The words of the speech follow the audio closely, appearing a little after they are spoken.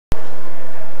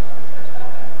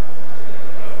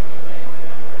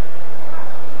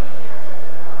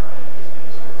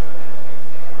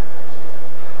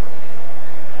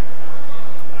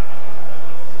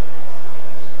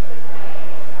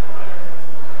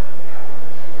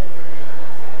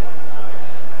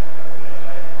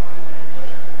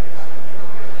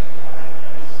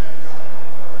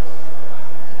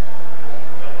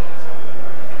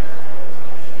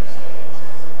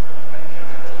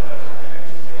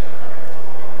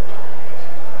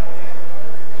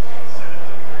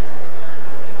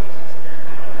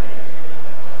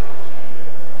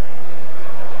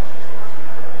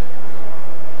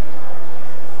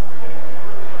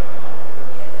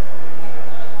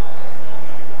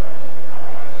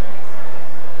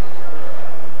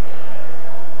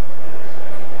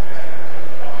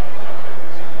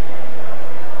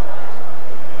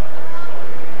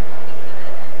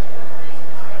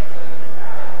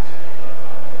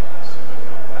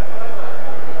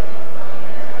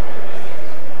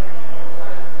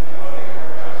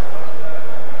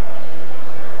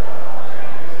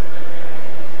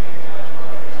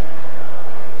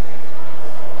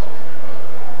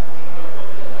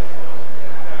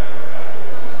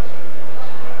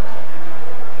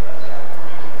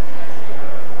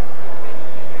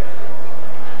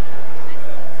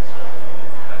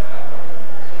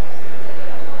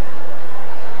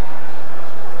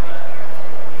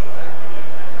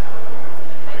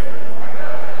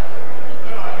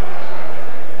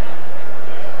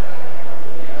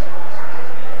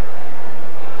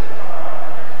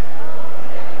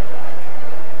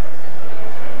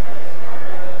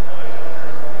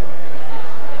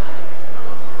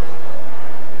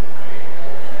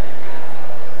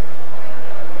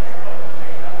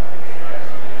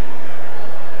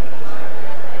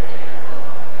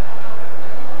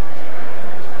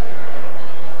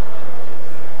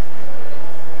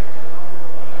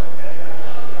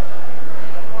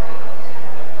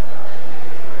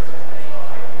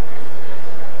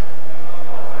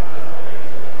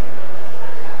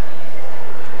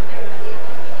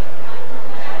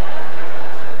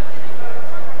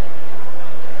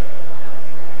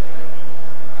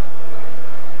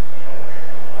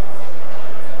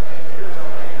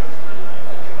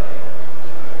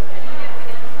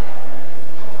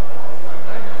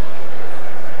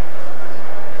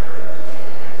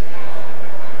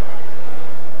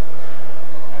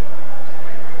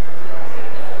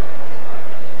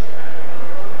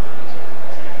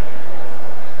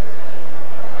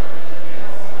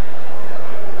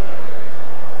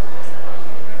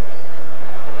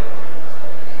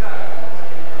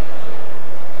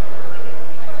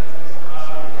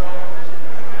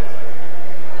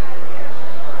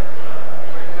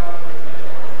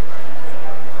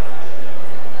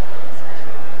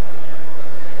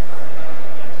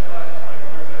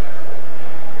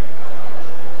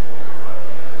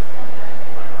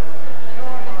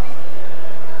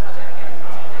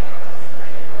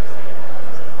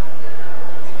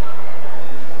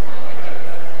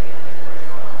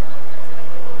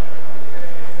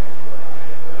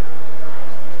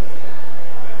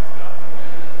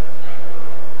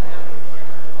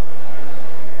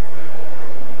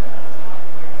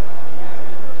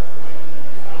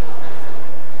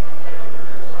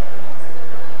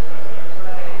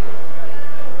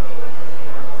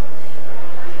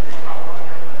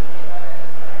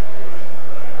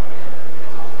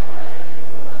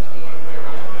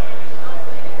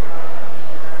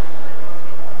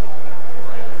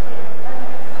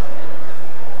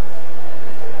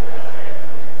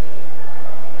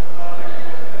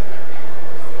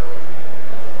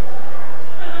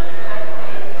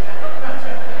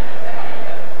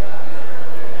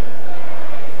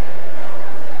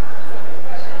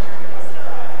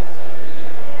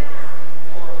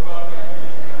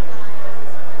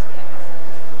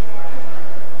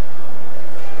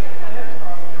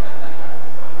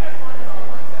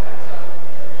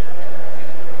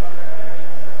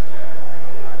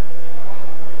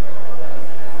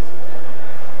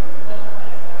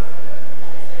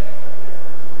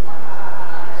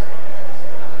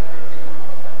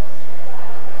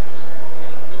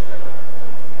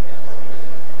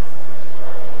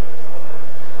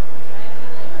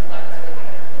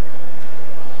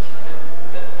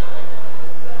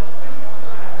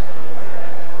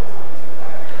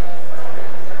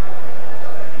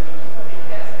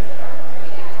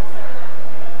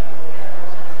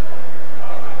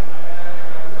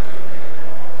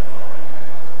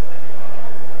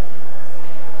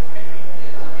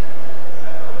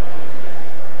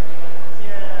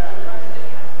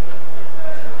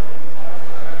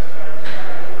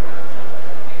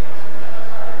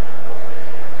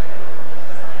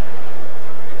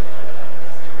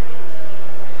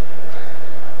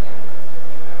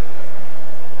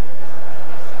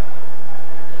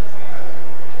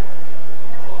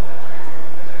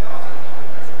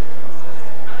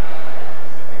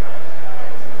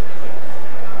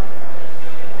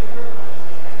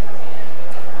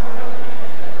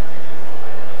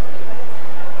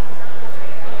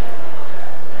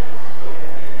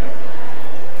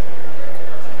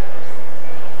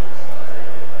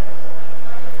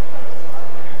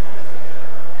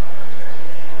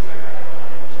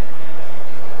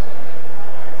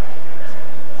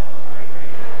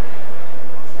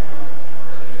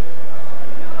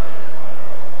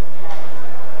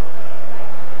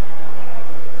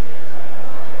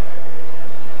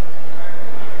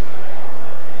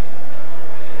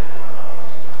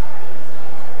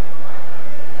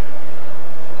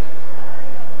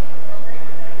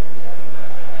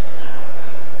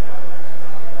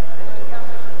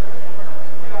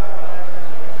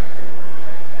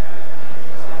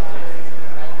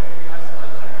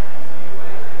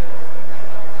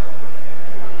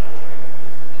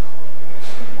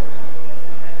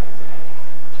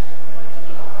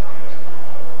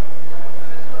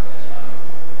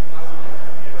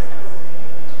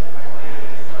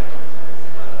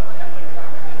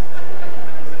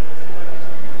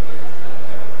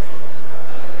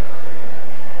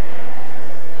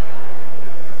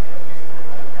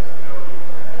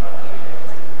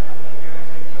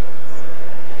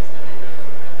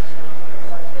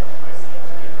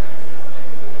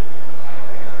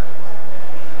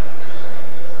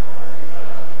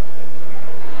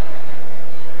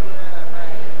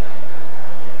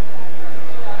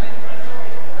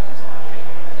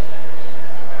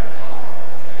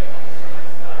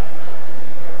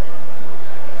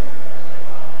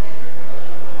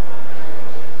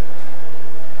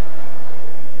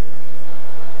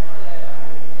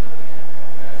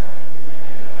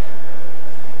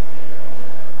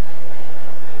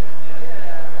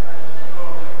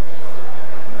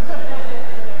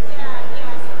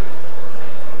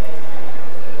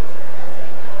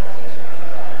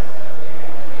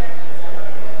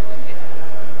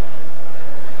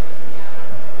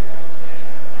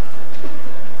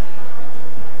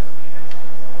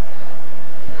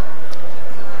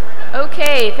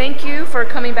Okay, thank you for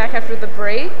coming back after the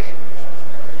break.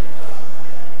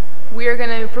 We are going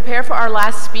to prepare for our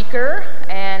last speaker,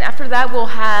 and after that we'll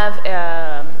have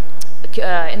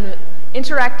an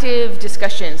interactive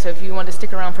discussion. So if you want to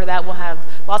stick around for that, we'll have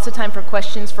lots of time for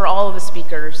questions for all of the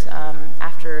speakers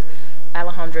after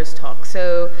Alejandro's talk.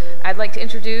 So I'd like to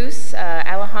introduce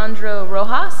Alejandro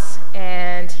Rojas,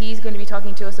 and he's going to be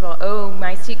talking to us about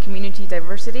oomycete community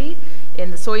diversity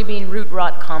in the soybean root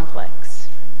rot complex.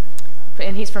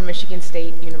 And he's from Michigan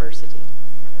State University.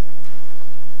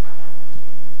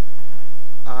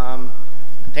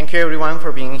 Thank you everyone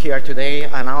for being here today,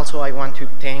 and also I want to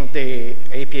thank the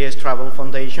APS Travel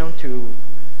Foundation to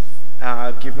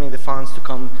give me the funds to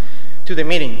come to the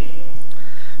meeting.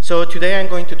 So today I'm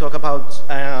going to talk about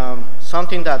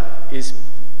something that is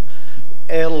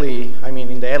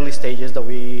in the early stages that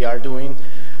we are doing.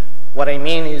 What I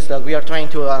mean is that we are trying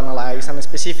to analyze a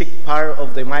specific part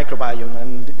of the microbiome,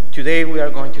 and today we are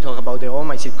going to talk about the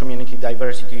oomycete community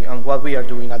diversity and what we are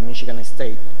doing at Michigan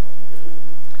State.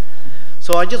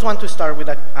 So I just want to start with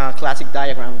a classic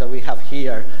diagram that we have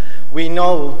here. We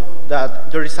know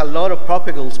that there is a lot of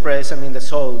propagules present in the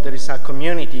soil. There is a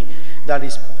community that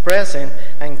is present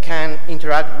and can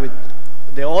interact with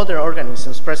the other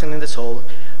organisms present in the soil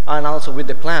and also with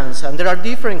the plants. And there are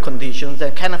different conditions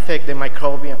that can affect the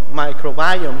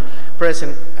microbiome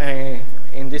present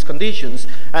in these conditions.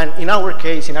 And in our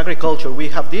case, in agriculture, we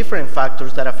have different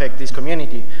factors that affect this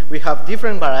community. We have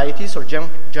different varieties or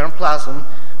germplasm.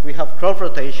 We have crop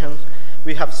rotations,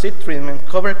 we have seed treatment,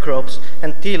 cover crops,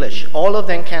 and tillage. All of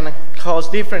them can cause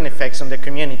different effects on the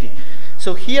community.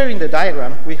 So here in the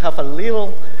diagram, we have a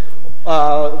little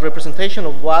representation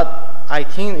of what I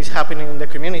think is happening in the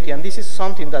community, and this is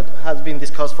something that has been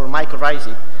discussed for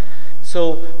mycorrhizae.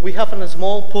 So we have a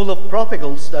small pool of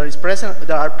propagules that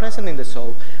are present in the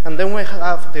soil, and then we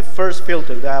have the first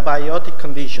filter, the abiotic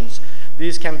conditions.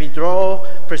 These can be draw,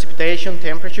 precipitation,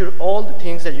 temperature, all the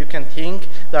things that you can think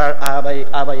that are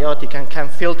abiotic and can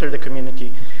filter the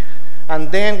community.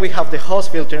 And then we have the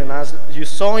host filter, and as you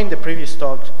saw in the previous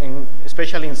talk,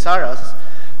 especially in Sarah's,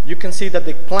 you can see that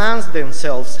the plants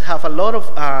themselves have a lot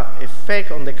of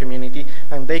effect on the community,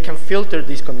 and they can filter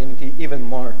this community even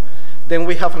more. Then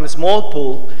we have a small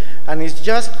pool, and it's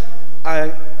just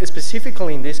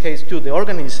specifically in this case to the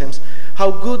organisms,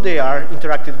 how good they are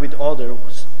interacted with other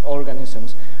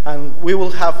organisms. And we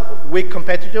will have weak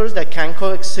competitors that can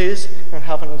coexist and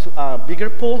have a bigger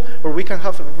pool, or we can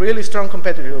have really strong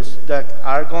competitors that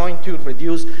are going to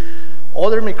reduce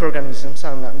other microorganisms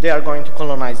and they are going to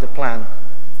colonize the plant.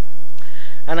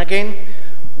 And again,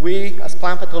 we as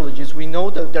plant pathologists, we know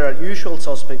that there are usual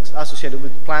suspects associated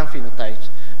with plant phenotypes,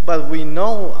 but we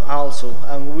know also,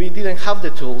 and we didn't have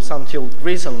the tools until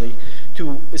recently,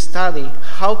 to study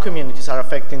how communities are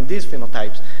affecting these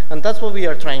phenotypes. And that's what we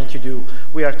are trying to do.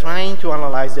 We are trying to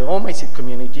analyze the oomycete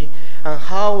community and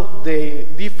how the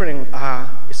different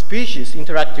species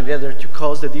interact together to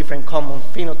cause the different common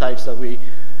phenotypes that we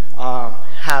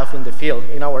have in the field,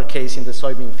 in our case, in the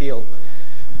soybean field.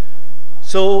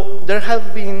 So there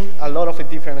have been a lot of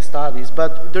different studies,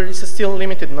 but there is still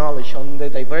limited knowledge on the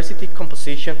diversity,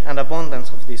 composition, and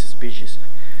abundance of these species.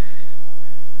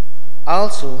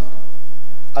 Also,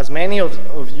 as many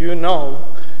of you know,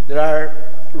 there are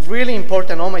really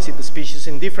important oomycete species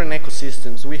in different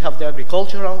ecosystems. We have the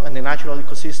agricultural and the natural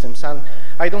ecosystems, and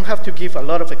I don't have to give a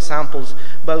lot of examples,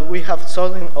 but we have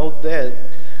southern oak dead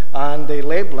and the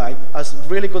lay blight as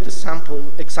really good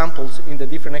examples in the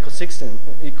different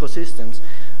ecosystems,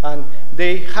 and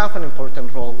they have an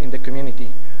important role in the community.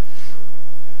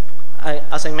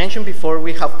 As I mentioned before,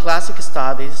 we have classic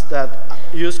studies that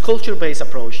use culture-based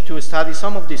approach to study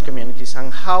some of these communities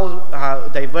and how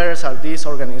diverse are these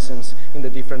organisms in the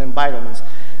different environments.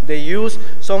 They use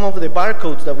some of the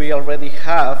barcodes that we already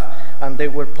have, and they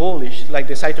were published, like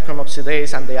the cytochrome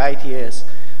oxidase and the ITS.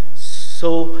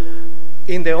 So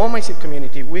in the oomycete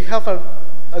community, we have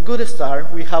a good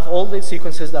start. We have all the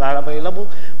sequences that are available,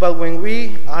 but when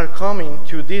we are coming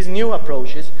to these new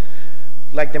approaches,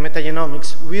 like the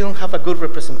metagenomics, we don't have a good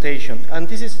representation. And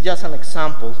this is just an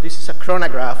example. This is a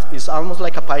chronograph. It's almost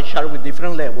like a pie chart with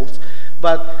different levels.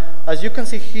 But as you can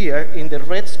see here, in the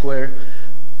red square,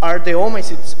 are the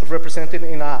oomycetes represented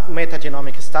in a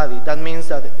metagenomic study. That means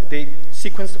that they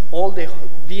sequenced all the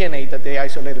DNA that they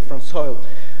isolated from soil.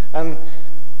 And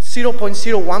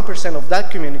 0.01% of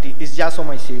that community is just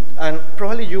oomycete. And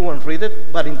probably you won't read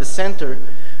it, but in the center,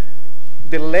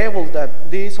 the level that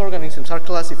these organisms are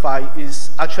classified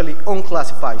is actually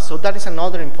unclassified. So that is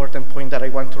another important point that I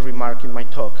want to remark in my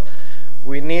talk.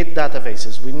 We need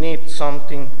databases. We need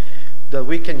something that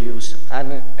we can use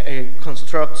and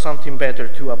construct something better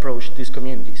to approach these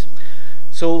communities.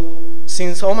 So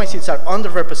since oomycetes are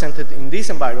underrepresented in these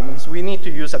environments, we need to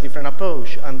use a different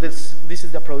approach. And this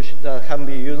is the approach that can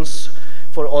be used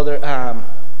for other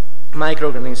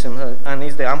microorganisms, and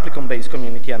is the amplicon-based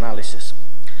community analysis.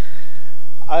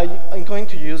 I'm going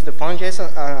to use the fungi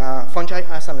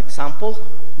as an example,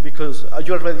 because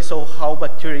you already saw how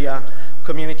bacteria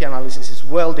community analysis is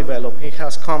well developed. It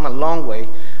has come a long way.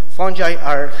 Fungi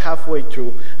are halfway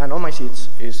through, and oomycetes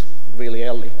is really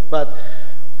early. But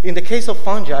in the case of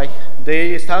fungi,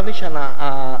 they establish an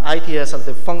ITS as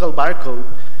the fungal barcode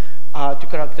to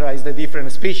characterize the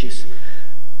different species.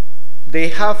 They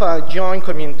have a joint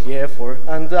community effort,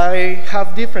 and they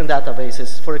have different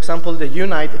databases. For example, the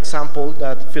UNITE example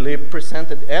that Philippe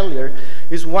presented earlier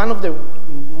is one of the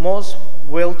most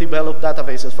well-developed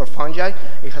databases for fungi.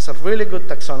 It has a really good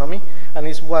taxonomy, and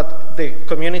it's what the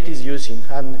community is using,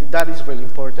 and that is really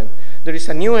important. There is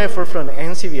a new effort from the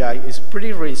NCBI. It's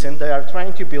pretty recent. They are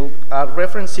trying to build a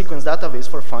reference sequence database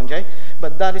for fungi,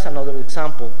 but that is another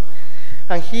example.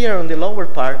 And here on the lower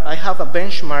part, I have a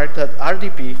benchmark that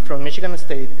RDP from Michigan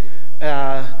State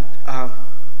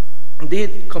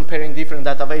did comparing different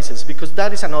databases, because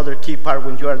that is another key part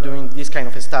when you are doing these kind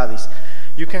of studies.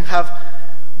 You can have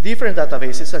different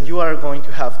databases and you are going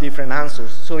to have different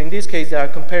answers. So in this case, they are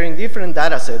comparing different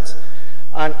data sets,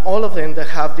 and all of them that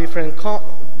have different,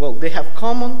 they have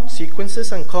common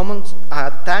sequences and common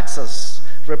taxas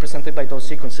represented by those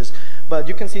sequences. But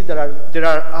you can see there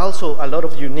are also a lot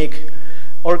of unique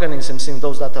organisms in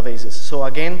those databases. So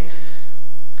again,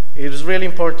 it is really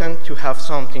important to have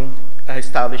something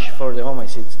established for the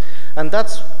oomycetes. And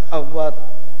that's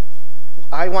what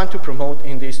I want to promote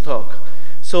in this talk.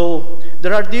 So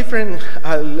there are different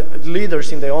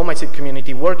leaders in the oomycete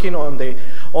community working on the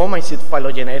oomycete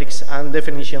phylogenetics and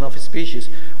definition of species.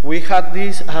 We had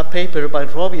this paper by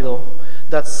Robido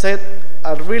that set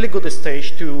a really good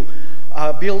stage to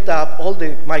build up all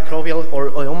the microbial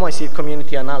or oomycete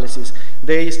community analysis.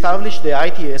 They established the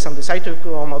ITS and the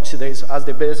cytochrome oxidase as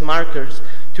the best markers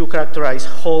to characterize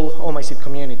whole oomycete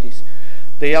communities.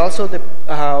 They also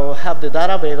have the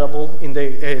data available in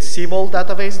the CBOL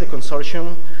database, the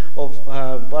Consortium of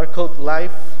Barcode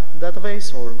Life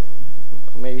database, or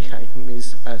maybe I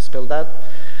misspelled that.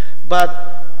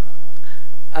 But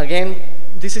again,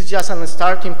 this is just a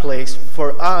starting place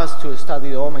for us to study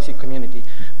the oomycete community.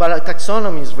 But a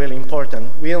taxonomy is really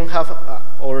important. We don't have,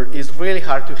 or it's really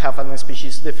hard to have a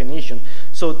species definition.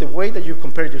 So the way that you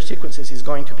compare your sequences is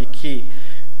going to be key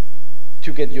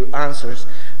to get your answers.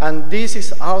 And this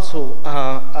is also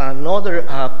another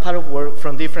part of work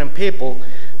from different people.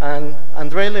 And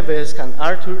André Levesque and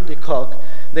Arthur de Kock,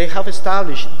 they have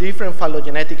established different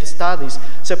phylogenetic studies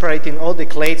separating all the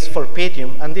clades for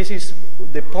Pythium. And this is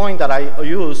the point that I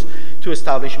use to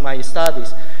establish my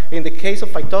studies. In the case of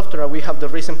Phytophthora, we have the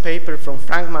recent paper from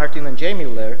Frank Martin and Jamie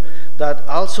Lair that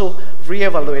also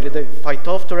re-evaluated the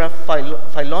Phytophthora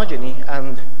phylogeny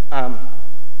and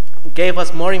gave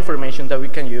us more information that we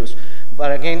can use.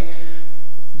 But again,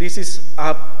 this is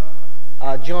a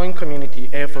joint community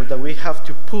effort that we have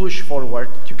to push forward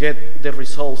to get the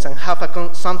results and have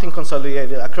something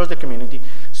consolidated across the community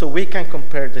so we can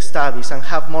compare the studies and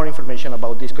have more information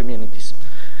about these communities.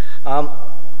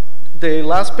 The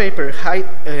last paper, Hyde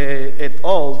et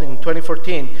al. In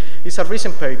 2014, is a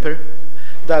recent paper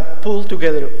that pulled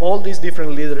together all these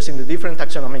different leaders in the different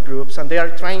taxonomic groups, and they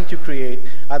are trying to create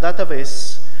a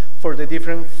database for the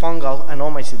different fungal and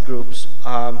oomycete groups,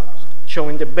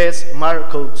 showing the best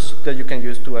barcodes that you can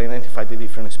use to identify the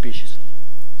different species.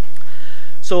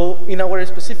 So in our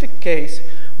specific case,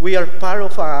 we are part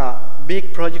of a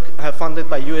big project funded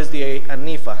by USDA and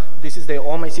NIFA. This is the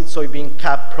oomycete soybean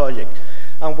cap project.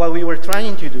 And what we were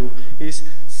trying to do is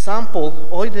sample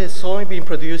all the soybean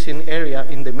producing area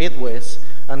in the Midwest,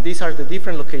 and these are the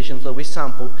different locations that we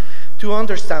sampled, to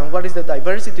understand what is the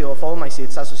diversity of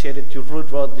oomycetes associated to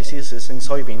root rot diseases in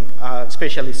soybean,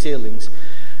 especially seedlings.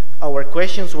 Our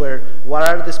questions were, what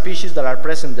are the species that are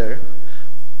present there?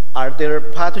 Are there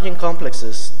pathogen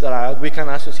complexes that we can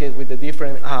associate with the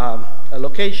different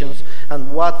locations?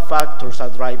 And what factors are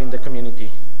driving the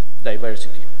community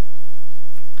diversity?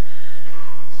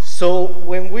 So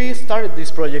when we started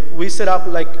this project, we set up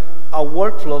like a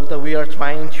workflow that we are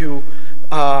trying to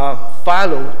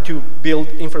follow to build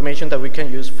information that we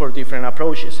can use for different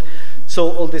approaches.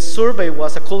 So the survey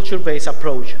was a culture-based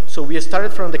approach. So we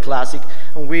started from the classic,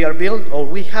 and we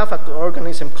have an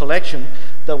organism collection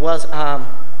that was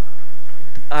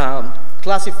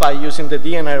classified using the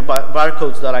DNA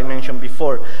barcodes that I mentioned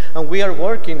before. And we are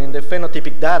working in the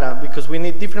phenotypic data because we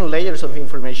need different layers of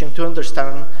information to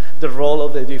understand the role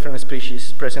of the different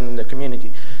species present in the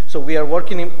community. So we are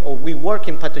working in, or we work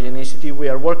in pathogenicity, we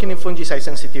are working in fungicide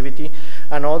sensitivity,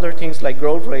 and other things like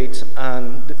growth rates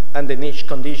and the niche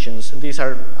conditions. And these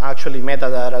are actually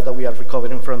metadata that we are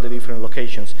recovering from the different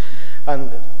locations.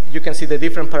 And you can see the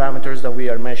different parameters that we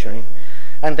are measuring.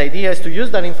 And the idea is to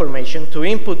use that information to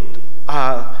input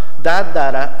that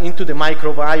data into the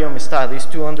microbiome studies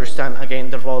to understand,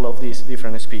 again, the role of these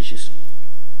different species.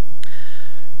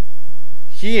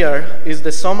 Here is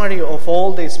the summary of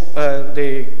all these,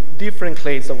 the different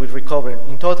clades that we recovered.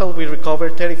 In total, we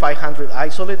recovered 3,500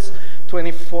 isolates,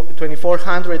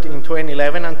 2,400 in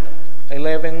 2011, and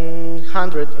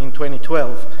 1,100 in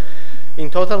 2012. In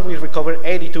total, we recovered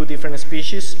 82 different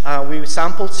species. We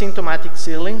sampled symptomatic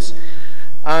seedlings,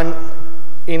 and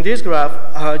in this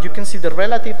graph, you can see the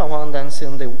relative abundance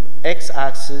in the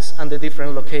x-axis and the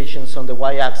different locations on the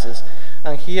y-axis.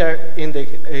 And here in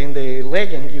the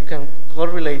legend, you can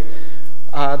correlate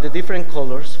the different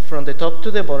colors from the top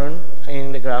to the bottom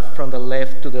in the graph from the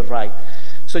left to the right.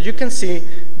 So you can see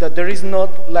that there is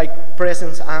not like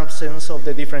presence, absence of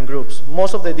the different groups.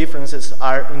 Most of the differences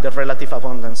are in the relative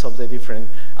abundance of the different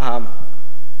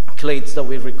clades that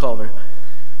we recover.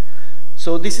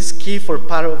 So this is key for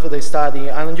part of the study,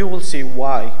 and you will see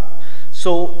why.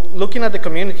 So looking at the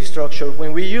community structure,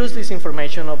 when we use this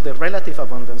information of the relative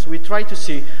abundance, we try to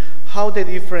see how the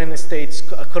different states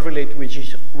correlate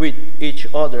with each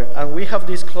other. And we have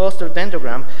this cluster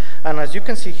dendrogram, and as you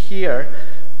can see here,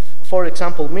 for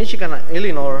example, Michigan and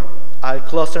Illinois are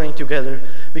clustering together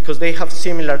because they have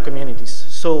similar communities.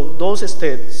 So those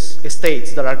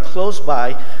states that are close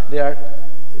by,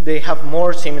 they have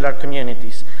more similar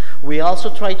communities. We also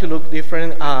try to look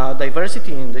different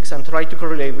diversity index and try to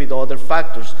correlate with other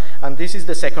factors. And this is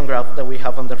the second graph that we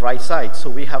have on the right side.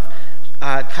 So we have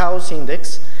Chaos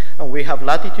index, and we have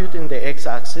latitude in the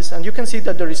x-axis. And you can see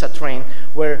that there is a trend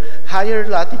where higher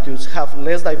latitudes have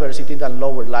less diversity than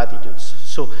lower latitudes.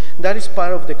 So that is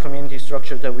part of the community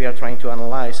structure that we are trying to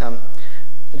analyze. And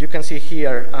you can see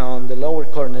here on the lower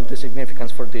corner the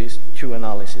significance for these two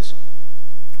analyses.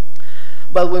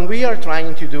 But when we are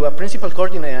trying to do a principal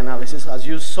coordinate analysis, as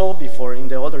you saw before in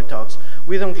the other talks,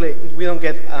 we don't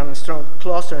get a strong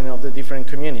clustering of the different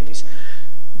communities.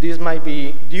 This might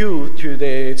be due to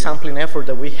the sampling effort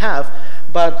that we have,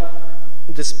 but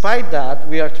despite that,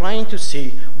 we are trying to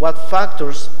see what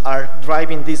factors are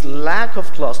driving this lack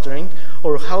of clustering,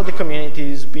 or how the community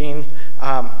is being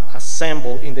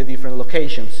assembled in the different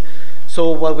locations. So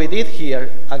what we did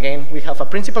here, again, we have a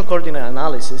principal coordinate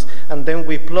analysis, and then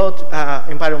we plot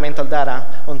environmental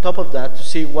data on top of that to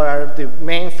see what are the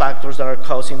main factors that are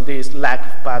causing this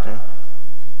lack pattern.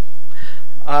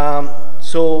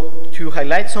 So to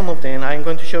highlight some of them, I'm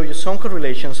going to show you some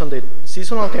correlations on the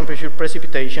seasonal temperature,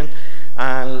 precipitation,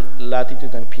 and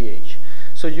latitude and pH.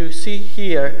 So you see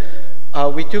here,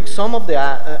 we took some of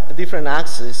the different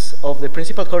axes of the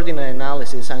principal coordinate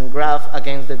analysis and graph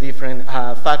against the different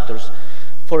factors.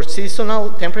 For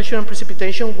seasonal temperature and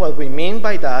precipitation, what we mean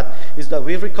by that is that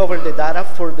we recover the data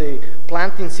for the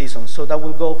planting season. So that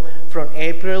will go from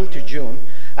April to June,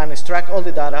 and extract all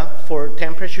the data for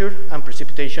temperature and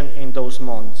precipitation in those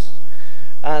months.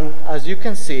 And as you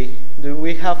can see,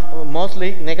 we have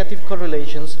mostly negative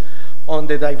correlations on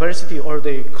the diversity or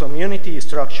the community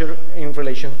structure in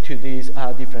relation to these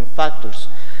different factors.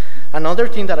 Another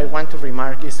thing that I want to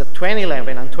remark is that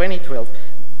 2011 and 2012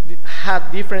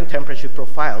 had different temperature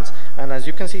profiles. And as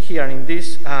you can see here in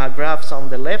these graphs on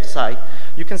the left side,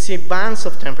 you can see bands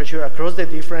of temperature across the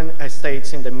different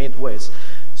states in the Midwest.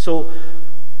 So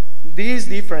these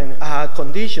different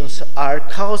conditions are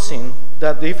causing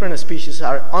that different species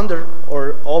are under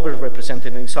or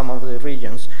overrepresented in some of the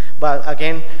regions. But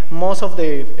again, most of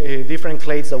the different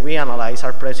clades that we analyze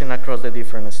are present across the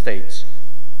different states.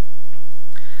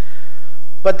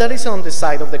 But that is on the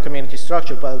side of the community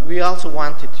structure, but we also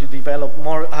wanted to develop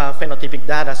more phenotypic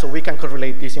data so we can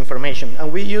correlate this information.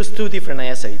 And we use two different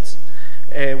assays.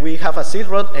 We have a seed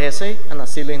rod assay and a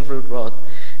seedling root rod.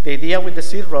 The idea with the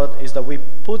seed rod is that we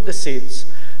put the seeds,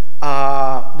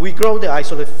 we grow the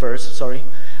isolate first,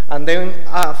 and then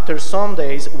after some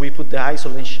days we put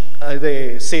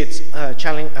the seeds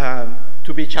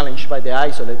to be challenged by the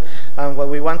isolate. And what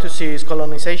we want to see is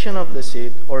colonization of the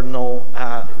seed or no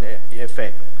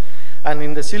effect. And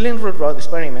in the seedling root rod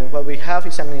experiment, what we have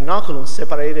is an inoculum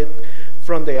separated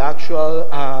from the actual,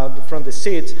 from the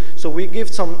seeds. So we give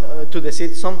to the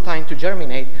seeds some time to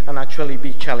germinate and actually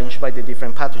be challenged by the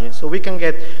different pathogens. So we can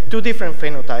get two different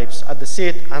phenotypes at the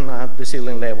seed and at the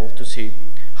seedling level to see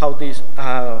how these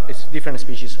different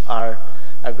species are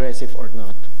aggressive or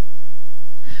not.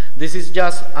 This is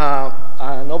just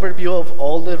an overview of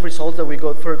all the results that we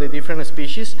got for the different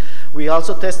species. We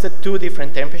also tested 2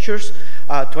 different temperatures,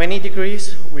 20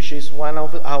 degrees, which is one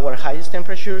of our highest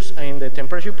temperatures in the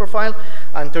temperature profile,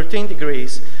 and 13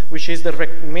 degrees, which is the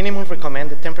minimum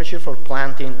recommended temperature for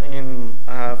planting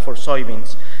for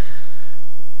soybeans.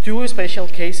 2 special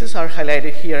cases are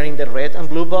highlighted here in the red and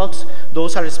blue box.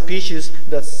 Those are species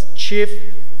that shift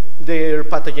their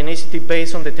pathogenicity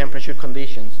based on the temperature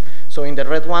conditions. So in the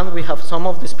red one, we have some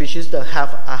of the species that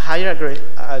have a higher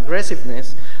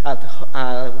aggressiveness at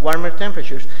warmer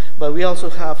temperatures, but we also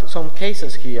have some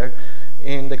cases here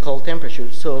in the cold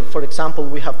temperatures. So for example,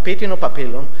 we have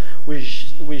Phytobiome-Plant,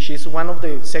 which is one of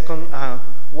the second,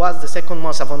 was the second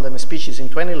most abundant species in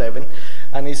 2011,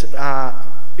 and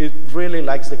it really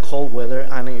likes the cold weather,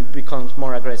 and it becomes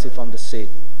more aggressive on the seed.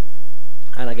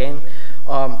 And again,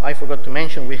 I forgot to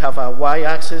mention, we have a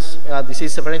y-axis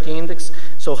disease severity index,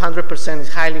 so 100% is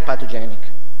highly pathogenic.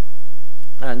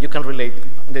 And you can relate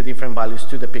the different values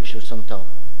to the pictures on top.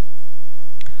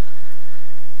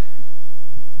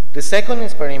 The second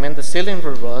experiment, the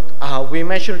cylinder rod, we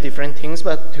measure different things,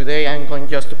 but today I'm going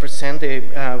just to present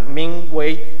the mean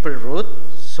weight per root.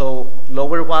 So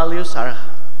lower values are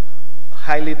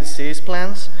highly diseased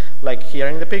plants, like here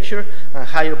in the picture, and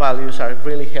higher values are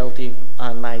really healthy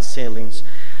and nice seedlings.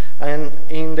 And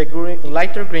in the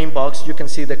lighter green box, you can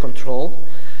see the control,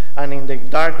 and in the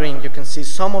dark green, you can see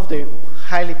some of the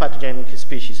highly pathogenic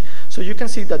species. So you can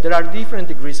see that there are different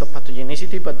degrees of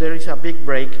pathogenicity, but there is a big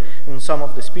break in some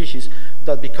of the species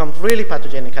that become really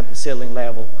pathogenic at the seedling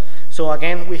level. So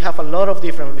again, we have a lot of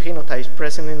different phenotypes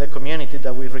present in the community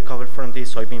that we recovered from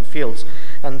these soybean fields.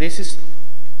 And this is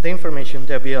the information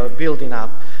that we are building up.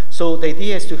 So the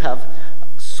idea is to have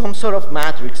some sort of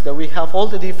matrix that we have all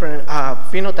the different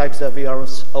phenotypes that we are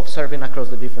observing across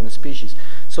the different species.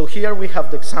 So here we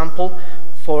have the example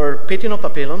for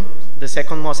Phytobiome-Plant, the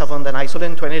second most abundant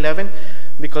isolate in 2011.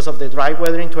 Because of the dry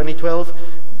weather in 2012,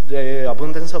 the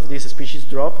abundance of this species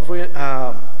dropped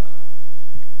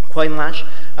quite much.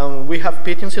 We have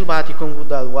Pythium sylvaticum,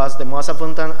 that was the most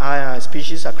abundant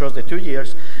species across the 2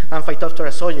 years, and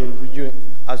Phytophthora sojae,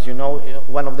 as you know,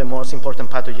 one of the most important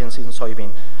pathogens in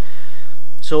soybean.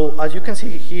 So as you can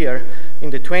see here,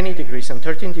 in the 20 degrees and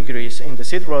 13 degrees in the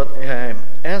seed rod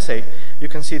assay, you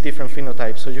can see different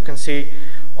phenotypes. So you can see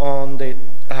on the,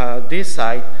 this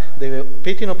side, the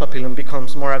Phytobiome-Plant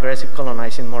becomes more aggressive,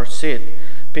 colonizing more seed.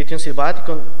 Pythium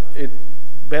sylvaticum, it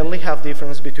barely have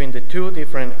difference between the 2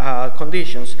 different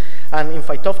conditions. And in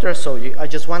Phytophthora sojae, I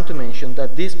just want to mention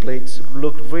that these plates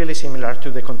look really similar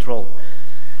to the control.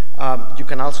 You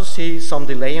can also see some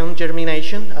delay on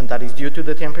germination, and that is due to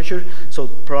the temperature. So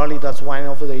probably that's one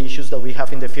of the issues that we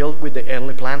have in the field with the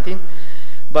early planting.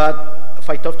 But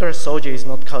Phytophthora sojae is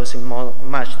not causing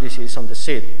much disease on the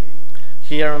seed.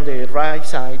 Here on the right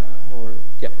side,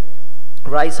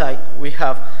 we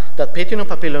have that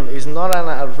Phytobiome-Plant is not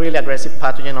a really aggressive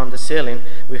pathogen on the seedling.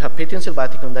 We have Pythium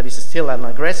sylvaticum that is still an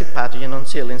aggressive pathogen on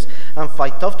seedlings, and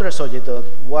Phytophthora sojae that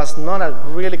was not a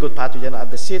really good pathogen at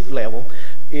the seed level.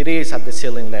 It is at the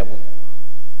seedling level.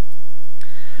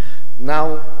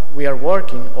 Now we are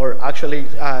working, or actually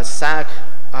SAC,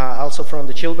 also from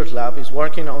the Chilbert lab, is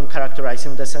working on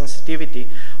characterizing the sensitivity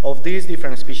of these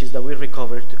different species that we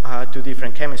recovered to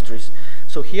different chemistries.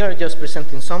 So here I'm just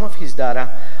presenting some of his data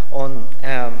on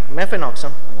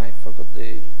mefenoxam, and I forgot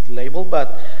the label,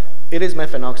 but it is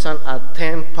mefenoxam at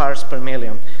 10 parts per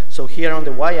million. So here on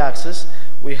the y-axis,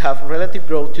 we have relative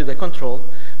growth to the control,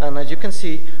 and as you can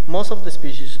see, most of the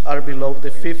species are below the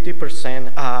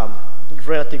 50%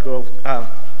 relative growth,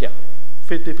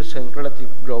 50% relative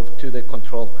growth to the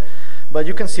control. But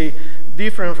you can see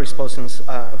different responses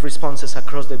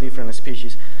across the different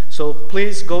species. So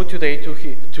please go today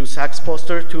to SAC's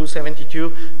poster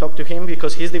 272, talk to him,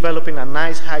 because he's developing a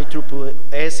nice high throughput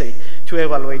assay to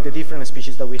evaluate the different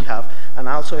species that we have, and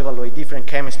also evaluate different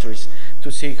chemistries to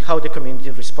see how the community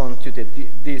responds to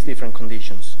these different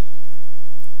conditions.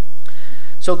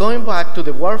 So going back to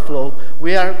the workflow,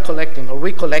 we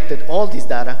collected all this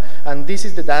data, and this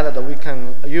is the data that we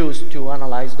can use to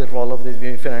analyze the role of the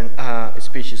different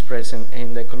species present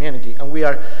in the community. And we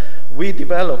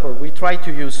try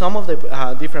to use some of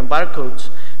the different barcodes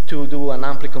to do an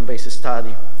amplicon-based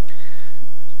study.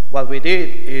 What we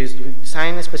did is we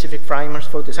designed specific primers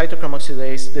for the cytochrome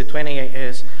oxidase, the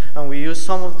 28S, and we used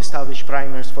some of the established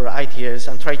primers for ITS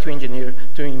and try to engineer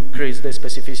to increase the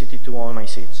specificity to all my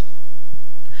seeds.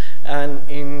 And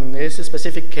in this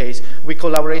specific case, we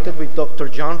collaborated with Dr.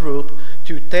 John Roop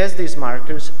to test these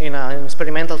markers in an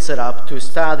experimental setup to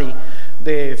study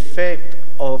the effect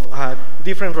of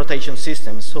different rotation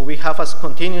systems. So we have a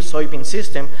continuous soybean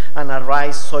system and a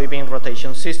rice soybean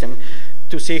rotation system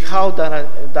to see how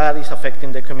that is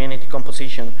affecting the community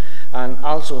composition, and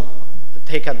also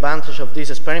take advantage of this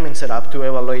experiment setup to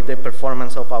evaluate the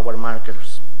performance of our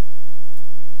markers.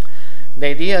 The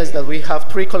idea is that we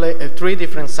have three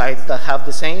different sites that have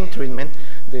the same treatment,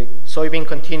 the soybean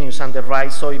continuous and the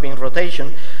rice soybean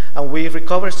rotation, and we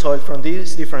recover soil from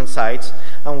these different sites,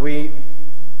 and we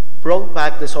brought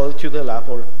back the soil to the lab,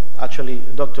 or actually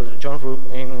Dr. John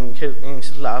Roop in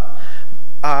his lab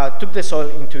took the soil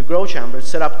into grow chambers,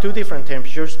 set up 2 different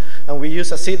temperatures, and we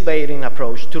use a seed baiting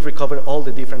approach to recover all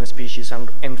the different species and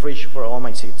enrich for all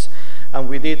my seeds. And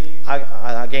we did,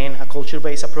 again, a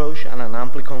culture-based approach and an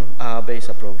amplicon-based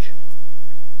approach.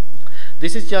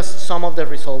 This is just some of the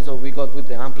results that we got with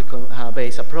the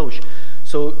amplicon-based approach.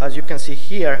 So as you can see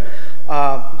here,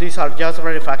 these are just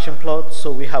rarefaction plots.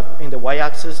 So we have in the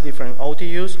y-axis different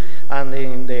OTUs, and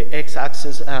in the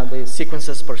x-axis the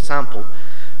sequences per sample.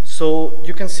 So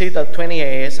you can see that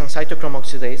 20AS and cytochrome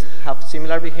oxidase have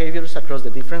similar behaviors across the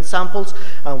different samples,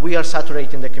 and we are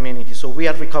saturating the community. So we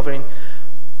are recovering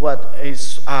what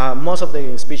is most of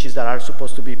the species that are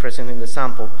supposed to be present in the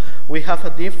sample. We have a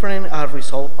different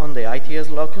result on the ITS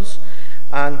locus,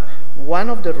 and one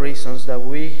of the reasons that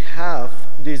we have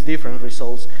these different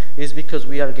results is because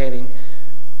we are getting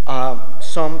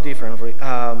some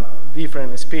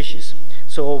different species.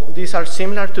 So these are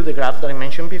similar to the graph that I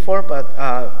mentioned before, but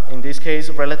in this case,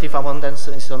 relative abundance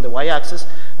is on the y-axis,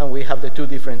 and we have the 2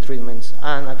 different treatments.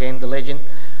 And again, the legend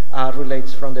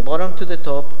relates from the bottom to the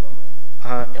top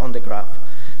on the graph.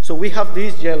 So we have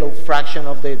this yellow fraction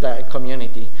of the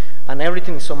community, and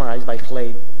everything is summarized by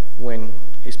clade when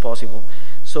it's possible.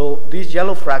 So this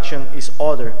yellow fraction is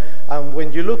other, and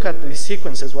when you look at the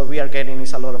sequences, what we are getting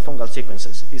is a lot of fungal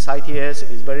sequences. It's ITS,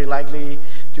 is very likely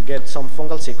to get some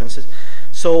fungal sequences.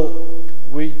 So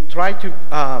we try to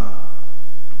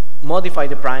modify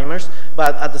the primers,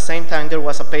 but at the same time there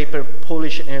was a paper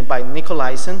published by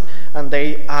Nicolaisen, and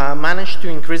they managed to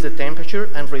increase the temperature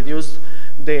and reduce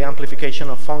the amplification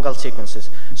of fungal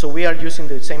sequences. So we are using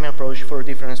the same approach for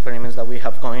different experiments that we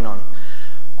have going on.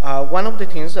 One of the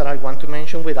things that I want to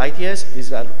mention with ITS is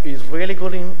that it's really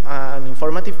good in an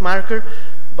informative marker,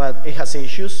 but it has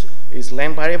issues. It's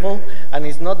length variable, and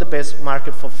it's not the best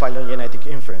marker for phylogenetic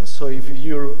inference. So if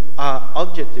your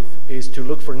objective is to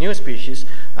look for new species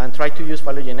and try to use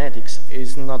phylogenetics,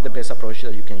 it's not the best approach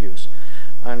that you can use.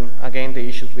 And again, the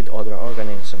issues with other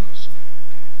organisms.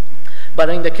 But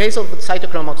in the case of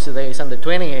cytochrome oxidase and the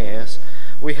 20AS,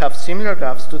 we have similar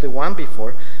graphs to the one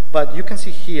before, but you can see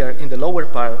here in the lower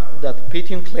part that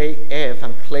Pythium clade F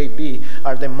and clade B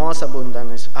are the most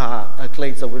abundant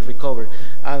clades that we recover.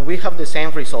 And we have the same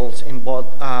results in both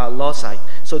loci.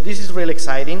 So this is really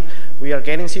exciting. We are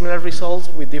getting similar results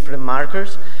with different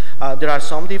markers. There are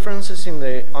some differences in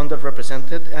the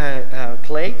underrepresented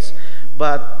clades,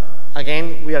 but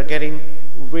again, we are getting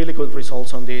really good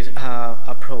results on this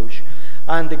approach.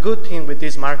 And the good thing with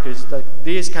these markers is that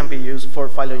these can be used for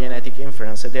phylogenetic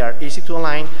inference. They are easy to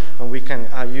align, and we can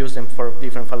use them for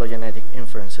different phylogenetic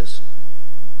inferences.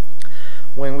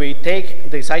 When we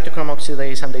take the cytochrome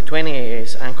oxidase and the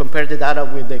 20AS and compare the data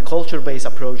with the culture-based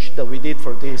approach that we did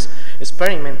for this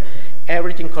experiment,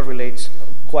 everything correlates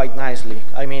quite nicely.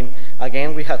 I mean,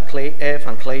 again, we had clade F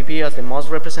and clade B as the most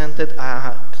represented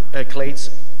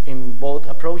clades in both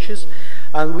approaches.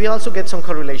 And we also get some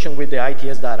correlation with the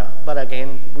ITS data. But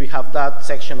again, we have that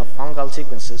section of fungal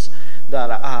sequences that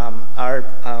are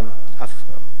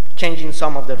changing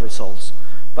some of the results.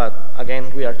 But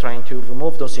again, we are trying to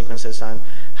remove those sequences and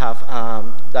have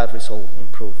that result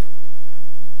improve.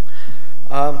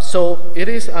 So it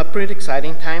is a pretty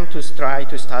exciting time to try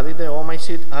to study the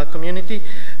all-my-seed community.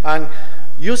 And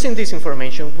using this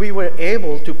information, we were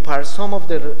able to parse some of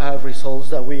the results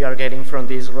that we are getting from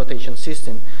this rotation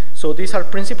system. So these are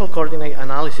principal coordinate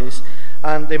analysis,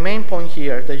 and the main point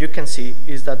here that you can see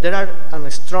is that there are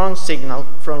a strong signal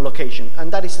from location,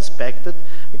 and that is expected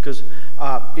because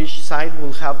each site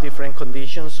will have different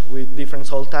conditions with different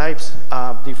soil types,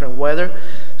 different weather.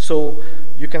 So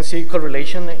you can see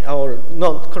correlation, or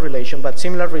not correlation, but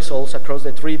similar results across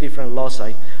the 3 different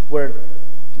loci, where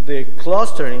the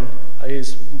clustering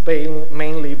is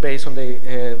mainly based on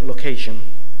the location.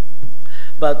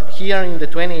 But here in the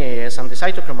 20AS and the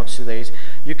cytochrome oxidase,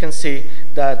 you can see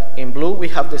that in blue we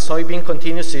have the soybean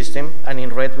continuous system, and in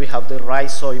red we have the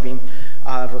rice soybean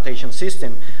rotation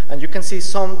system. And you can see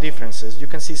some differences. You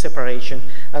can see separation,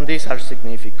 and these are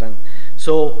significant.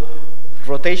 So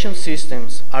rotation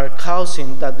systems are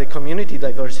causing that the community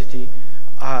diversity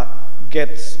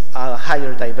gets a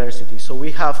higher diversity. So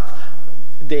we have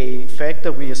the effect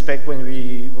that we expect when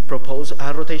we propose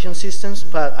rotation systems,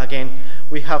 but again,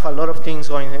 we have a lot of things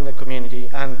going in the community,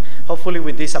 and hopefully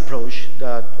with this approach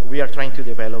that we are trying to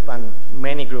develop, and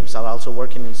many groups are also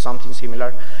working in something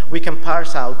similar, we can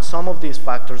parse out some of these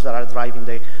factors that are driving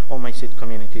the omycete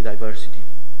community diversity.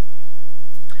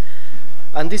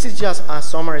 And this is just a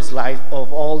summary slide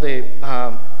of all the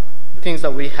things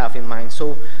that we have in mind.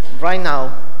 So right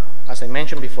now, as I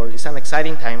mentioned before, it's an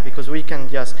exciting time because we can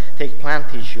just take plant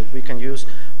tissue. We can use,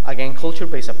 again,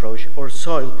 culture-based approach or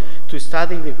soil to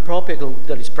study the propagule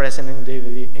that is present in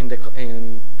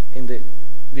the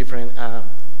different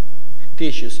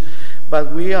tissues.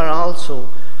 But we are also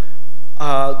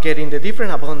getting the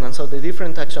different abundance of the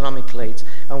different taxonomic clades,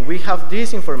 and we have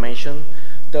this information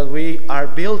that we are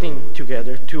building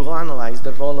together to analyze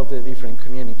the role of the different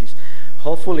communities.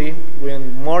 Hopefully,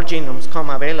 when more genomes come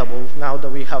available, now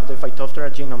that we have the Phytophthora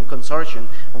Genome Consortium,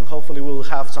 and hopefully we'll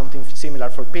have something similar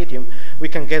for Pythium, we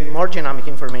can get more genomic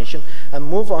information and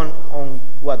move on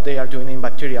what they are doing in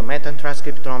bacteria,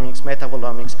 metatranscriptomics,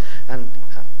 metabolomics,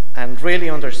 and really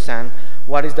understand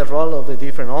what is the role of the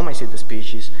different omycete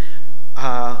species,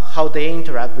 how they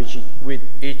interact with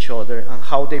each other, and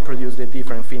how they produce the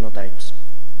different phenotypes.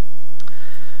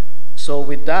 So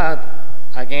with that,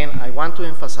 again, I want to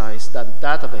emphasize that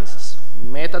databases,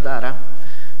 metadata,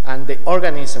 and the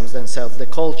organisms themselves, the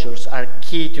cultures, are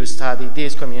key to study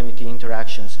these community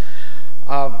interactions.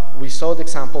 We saw the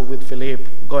example with Philippe.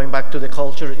 Going back to the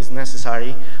culture is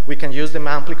necessary. We can use the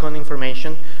amplicon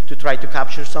information to try to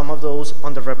capture some of those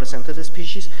underrepresented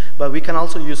species, but we can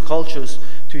also use cultures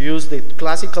to use the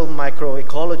classical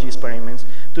microecology experiments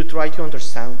to try to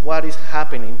understand what is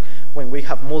happening when we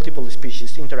have multiple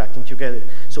species interacting together,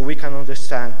 so we can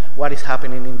understand what is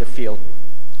happening in the field.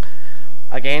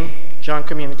 Again, joint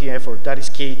community effort, that is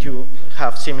key to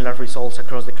have similar results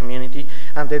across the community,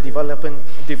 and the development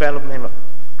of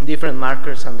different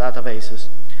markers and databases.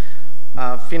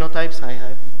 Phenotypes, I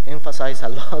have emphasized a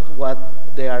lot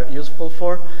what they are useful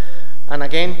for, and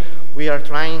again, we are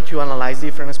trying to analyze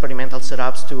different experimental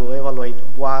setups to evaluate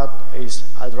what is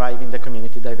driving the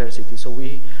community diversity. So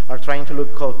we are trying to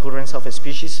look at occurrence of a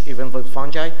species, even with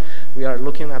fungi. We are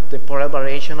looking at the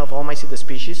proliferation of omycete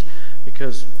species,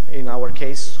 because in our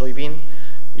case, soybean,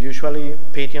 usually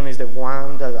Pythium is the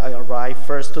one that arrives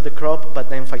first to the crop, but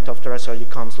then Phytophthora sojii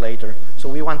comes later. So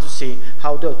we want to see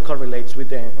how that correlates with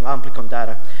the amplicon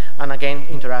data. And again,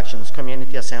 interactions,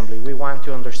 community assembly. We want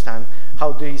to understand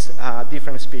how these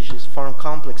different species form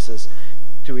complexes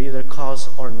to either cause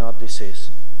or not disease.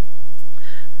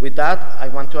 With that, I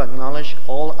want to acknowledge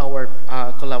all our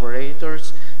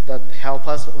collaborators that help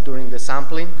us during the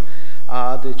sampling,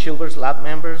 the Chilvers Lab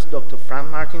members, Dr.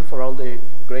 Frank Martin for all the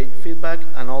great feedback,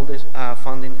 and all the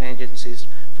funding agencies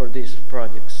for these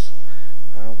projects.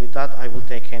 With that, I will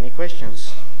take any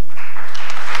questions.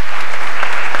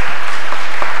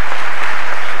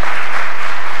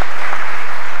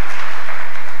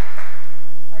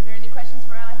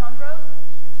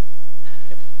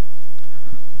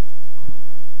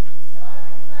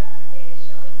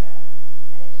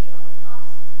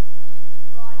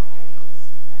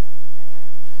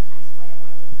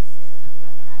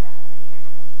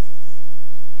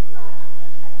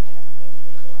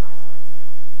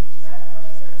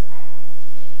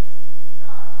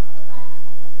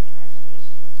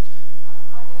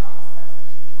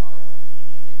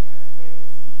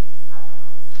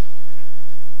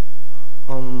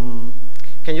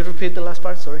 Can you repeat the last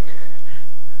part? Sorry. So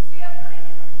you have really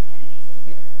different communities in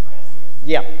different places.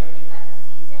 Yeah. You've got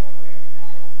disease everywhere. You've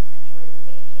got a community with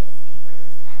A, B, and C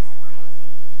versus X, Y, and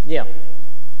Z. Yeah.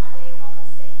 Are they all the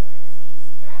same for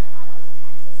disease threat? Are those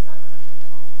taxes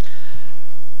substitutable?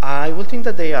 I would think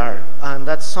that they are, and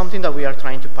that's something that we are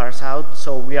trying to parse out.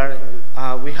 So we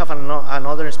have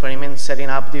another experiment setting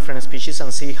up different species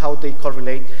and see how they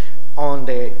correlate on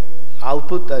the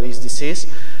output that is disease.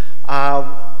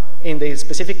 In the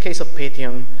specific case of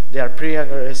Pythium, they are pretty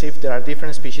aggressive. There are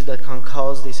different species that can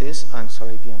cause disease. I'm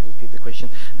sorry, I didn't repeat the question.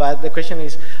 But the question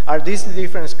is, are these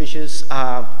different species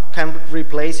can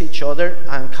replace each other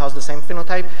and cause the same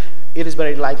phenotype? It is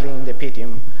very likely in the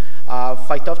Pythium.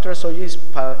 Phytophthora sojii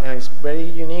is very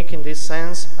unique in this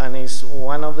sense, and is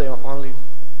one of the only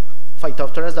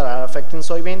Phytophthora that are affecting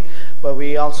soybean. But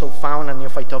we also found a new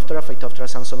Phytophthora, Phytophthora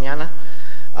sansomiana.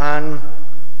 And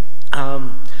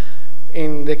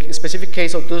in the specific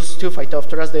case of those two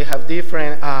Phytopteras, they have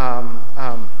different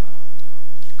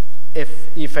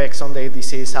effects on the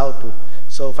disease output.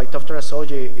 So Phytophthora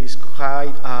sojii is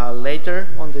quite later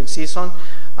on the season,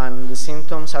 and the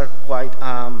symptoms are quite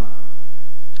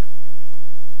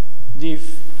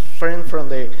different from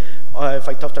the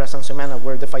Phytophthora sansomana,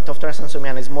 where the Phytophthora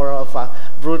sansomana is more of a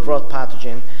root rot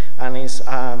pathogen and is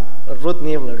a root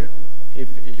nibbler, if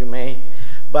you may.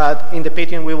 But in the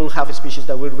Pythium, we will have a species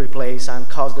that will replace and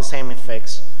cause the same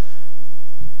effects.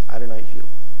 I don't know if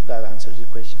that answers your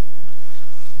question.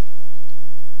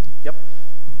 Yep.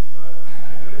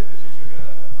 I noticed that you took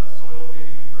a soil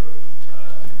feeding approach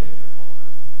to the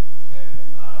culture.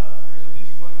 And there's at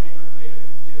least one major clade of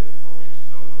Pythium for which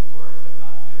no source have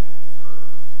not been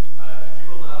observed. Did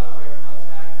you allow direct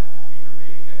contact between your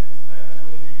bait and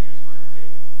what did you use for your bait?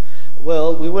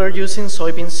 Well, we were using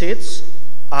soybean seeds,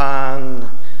 and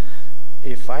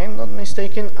if I'm not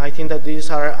mistaken, I think that these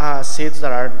are seeds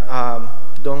that are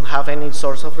don't have any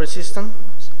source of resistance.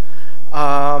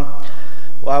 Well,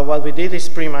 what we did is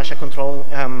pretty much a control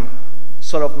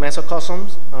sort of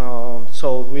mesocosms.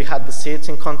 So we had the seeds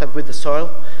in contact with the soil,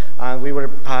 and we were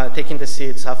taking the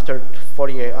seeds after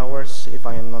 48 hours, if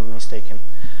I am not mistaken.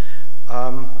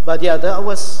 But yeah, that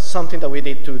was something that we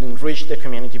did to enrich the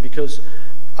community because,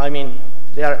 I mean,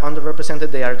 they are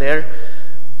underrepresented, they are there,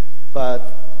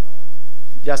 but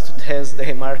just to test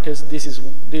the markers,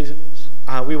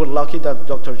 we were lucky that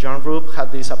Dr. John Roop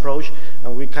had this approach,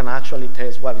 and we can actually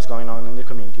test what is going on in the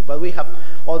community. But we have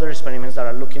other experiments that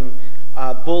are looking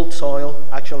at bulk soil,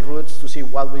 actual roots, to see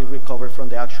what we recover from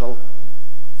the actual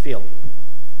field.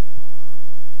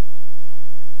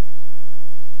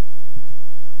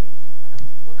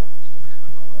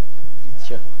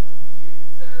 Sure.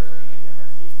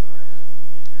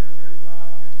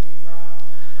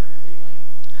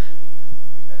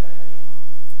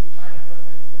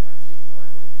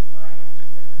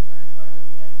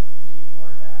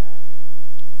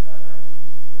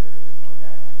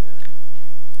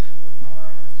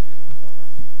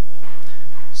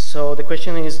 So the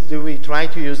question is, do we try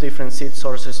to use different seed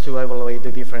sources to evaluate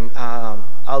the different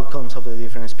outcomes of the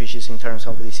different species in terms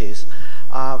of disease?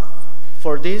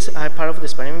 For this part of the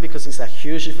experiment, because it's a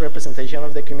huge representation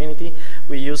of the community,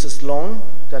 we use Sloan,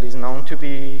 that is known to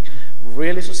be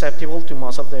really susceptible to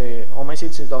most of the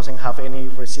oomycetes. It doesn't have any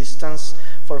resistance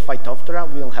for Phytophthora.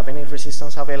 We don't have any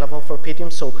resistance available for Pythium,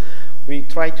 so we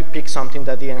try to pick something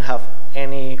that didn't have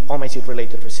any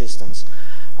oomycete-related resistance.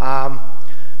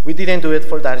 We didn't do it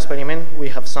for that experiment. We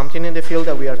have something in the field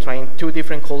that we are trying 2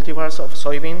 different cultivars of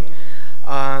soybean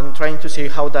and trying to see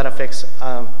how that affects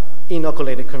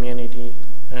inoculated community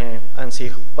and see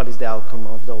what is the outcome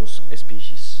of those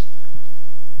species.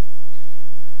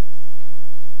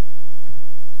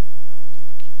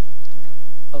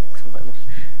 Oh,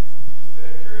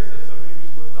 Curious, as somebody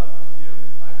who's worked on Pythium,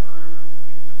 I've heard,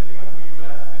 depending on who you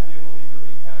ask, Pythium will either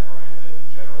be categorized as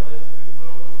a generalist with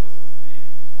low host specificity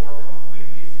or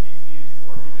completely species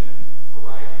or even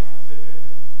variety specific.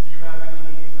 Do you have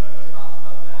any thoughts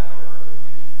about that or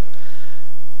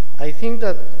I think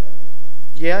that,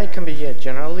 yeah, it can be a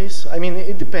generalist. I mean,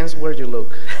 it depends where you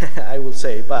look, I will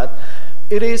say, but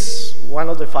it is one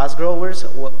of the fast growers,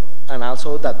 and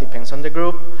also that depends on the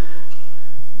group.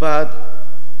 But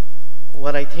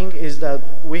what I think is that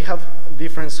we have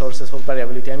different sources of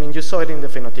variability. I mean, you saw it in the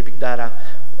phenotypic data.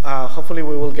 Hopefully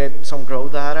we will get some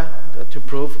growth data to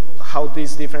prove how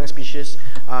these different species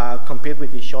compete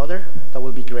with each other. That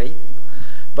will be great.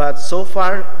 But so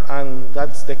far, and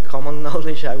that's the common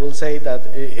knowledge, I will say that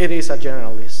it is a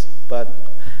generalist. But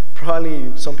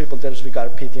probably some people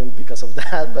disregard Pythium because of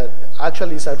that, but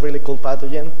actually it's a really cool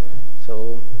pathogen.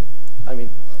 So, I mean,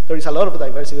 there is a lot of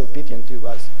diversity of Pythium too,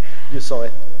 as you saw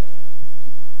it.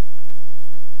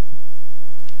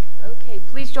 Okay,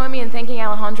 please join me in thanking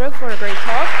Alejandro for a great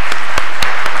talk.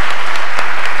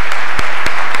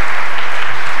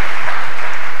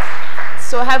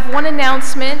 So I have one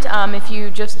announcement. If you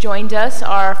just joined us,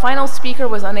 our final speaker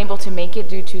was unable to make it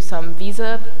due to some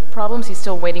visa problems. He's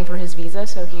still waiting for his visa,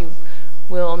 so he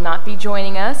will not be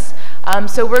joining us.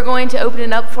 So we're going to open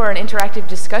it up for an interactive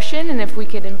discussion, and if we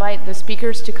could invite the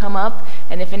speakers to come up,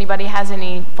 and if anybody has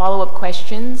any follow-up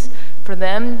questions for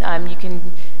them, you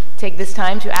can take this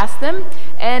time to ask them.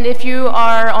 And if you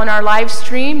are on our live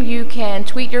stream, you can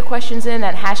tweet your questions in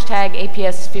at hashtag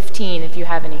APS15 if you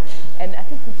have any. And I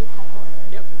think we did have one.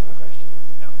 Yep, no question.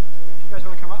 Yeah. You guys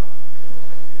want to come up?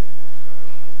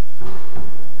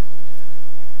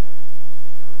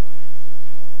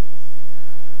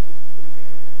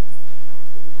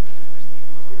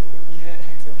 Yeah,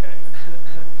 it's okay.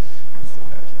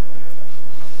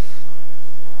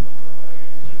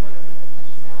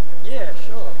 Yeah,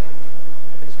 sure.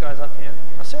 These guys up here.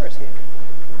 Oh, Sarah's here.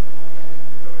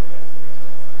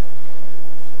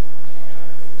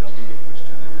 That'll be the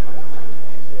question.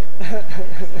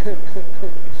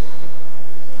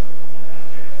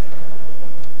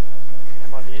 It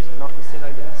might be easier not to sit,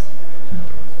 I guess.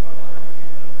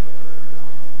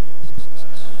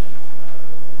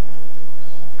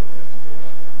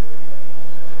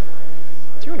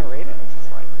 Do you want to read it?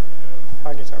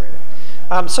 I guess I'll read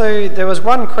it. So there was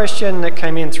one question that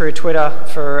came in through Twitter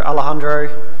for Alejandro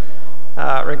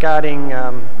regarding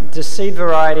does seed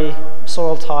variety,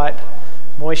 soil type,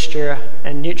 moisture,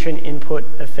 and nutrient input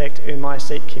affect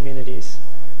oomycete communities?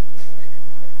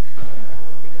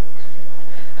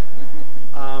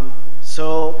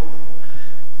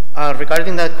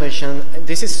 Regarding that question,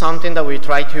 this is something that we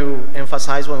try to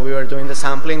emphasize when we were doing the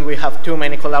sampling. We have too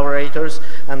many collaborators,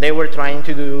 and they were trying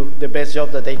to do the best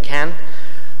job that they can.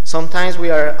 Sometimes we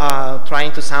are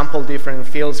trying to sample different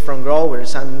fields from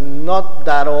growers, and not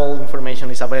that all information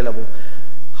is available.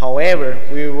 However,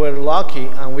 we were lucky,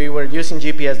 and we were using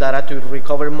GPS data to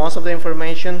recover most of the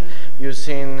information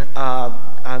using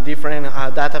different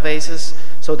databases.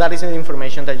 So that is the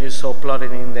information that you saw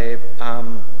plotted in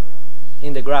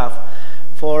the graph.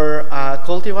 For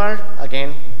cultivar,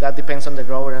 again, that depends on the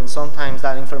grower, and sometimes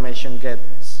that information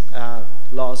gets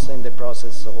lost in the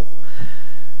process. So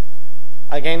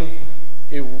again,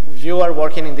 if you are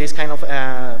working in these kind of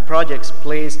projects,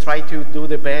 please try to do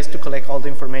the best to collect all the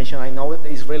information. I know it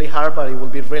is really hard, but it will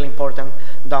be really important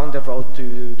down the road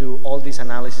to do all this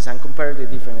analysis and compare the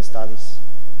different studies.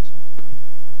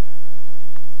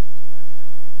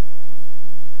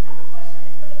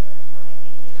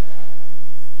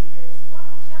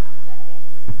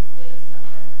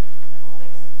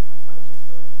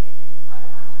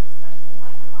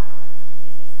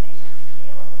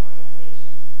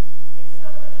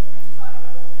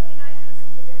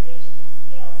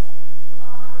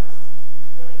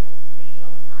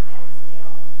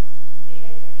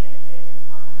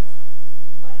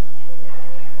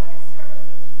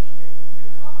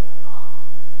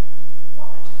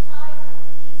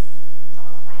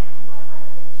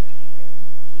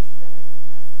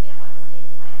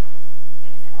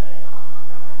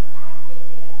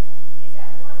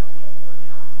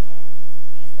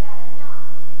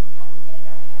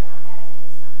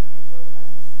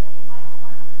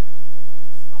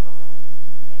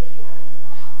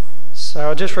 So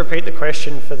I'll just repeat the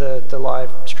question for the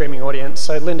live streaming audience.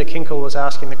 So Linda Kinkle was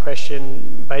asking the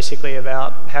question basically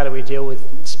about how do we deal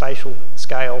with spatial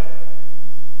scale.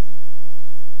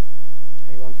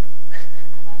 Anyone?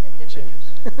 Jim.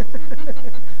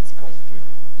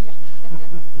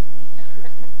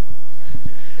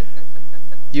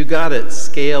 You got it.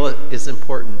 Scale is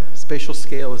important. Spatial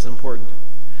scale is important.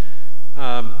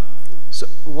 So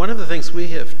one of the things we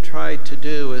have tried to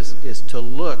do is to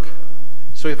look.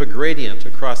 So we have a gradient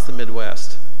across the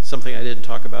Midwest, something I didn't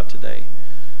talk about today.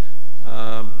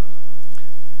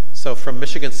 So from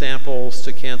Michigan samples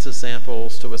to Kansas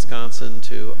samples to Wisconsin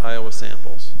to Iowa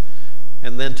samples.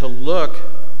 And then to look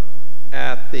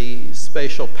at the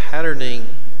spatial patterning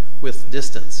with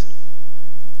distance.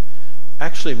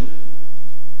 Actually,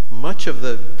 much of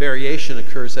the variation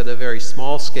occurs at a very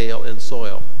small scale in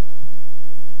soil.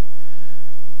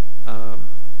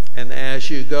 And as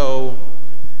you go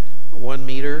 1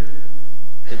 meter,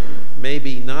 it may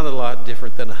be not a lot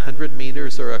different than 100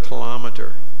 meters or a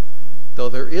kilometer, though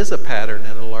there is a pattern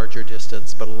at a larger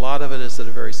distance, but a lot of it is at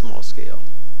a very small scale.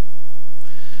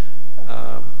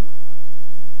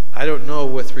 I don't know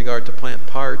with regard to plant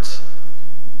parts,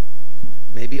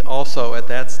 maybe also at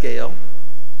that scale,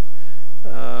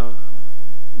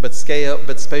 but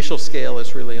spatial scale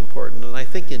is really important. And I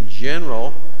think in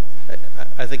general,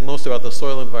 I think most about the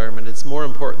soil environment, it's more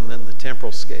important than the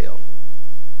temporal scale.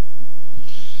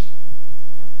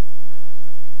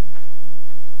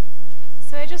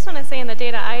 So I just want to say in the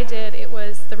data I did, it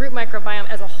was the root microbiome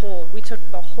as a whole. We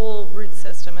took the whole root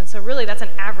system, and so really that's an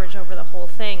average over the whole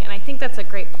thing. And I think that's a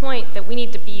great point, that we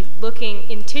need to be looking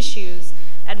in tissues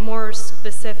at more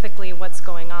specifically what's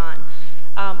going on.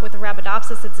 With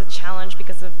Arabidopsis, it's a challenge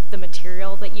because of the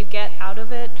material that you get out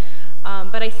of it.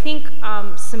 But I think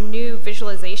some new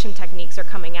visualization techniques are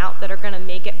coming out that are going to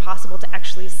make it possible to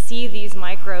actually see these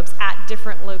microbes at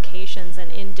different locations and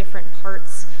in different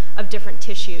parts of different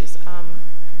tissues.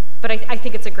 But I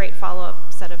think it's a great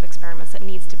follow-up set of experiments that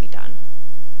needs to be done.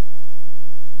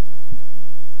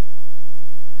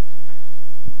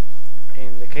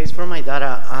 In the case for my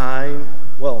data,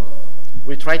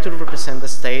 we try to represent the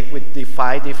state with the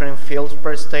 5 different fields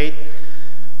per state,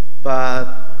 but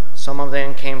some of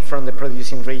them came from the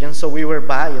producing region, so we were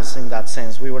biased in that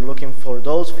sense. We were looking for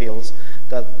those fields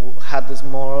that had the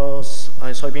most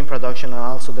soybean production and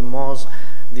also the most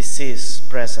disease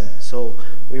present. So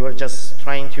we were just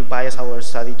trying to bias our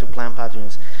study to plant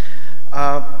pathogens.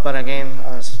 But again,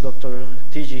 as Dr.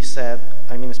 Tiji said,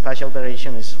 I mean, spatial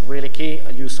variation is really key.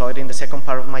 You saw it in the second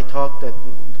part of my talk that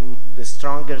the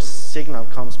strongest signal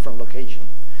comes from location.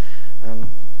 And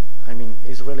I mean,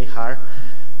 it's really hard.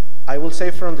 I will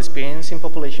say from the experience in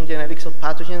population genetics of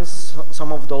pathogens,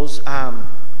 some of those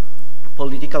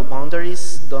political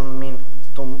boundaries don't mean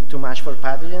too much for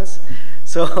pathogens.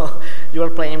 So you are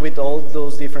playing with all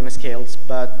those different scales,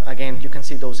 but again, you can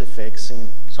see those effects in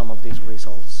some of these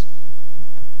results.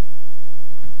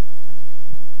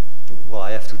 Well,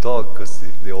 I have to talk, because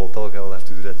if they all talk, I'll have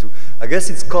to do that too. I guess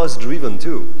it's cost-driven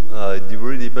too. It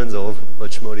really depends on how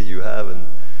much money you have and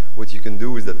what you can do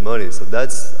with that money. So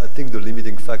that's, I think, the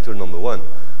limiting factor number one.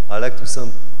 I like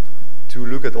to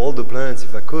look at all the plants,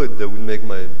 if I could, that would make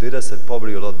my data set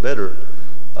probably a lot better.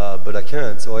 But I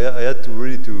can't, so I had to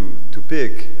really to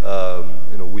pick,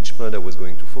 you know, which plant I was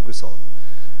going to focus on.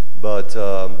 But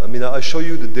I mean, I show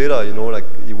you the data. You know, like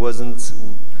it wasn't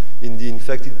in the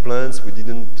infected plants. We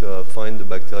didn't find the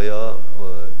bacteria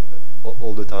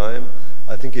all the time.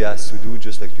 I think it has to do,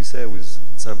 just like you said, with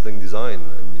sampling design,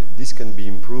 and this can be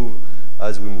improved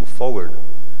as we move forward.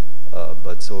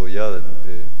 But so yeah,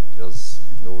 there's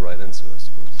no right answer, I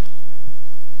suppose.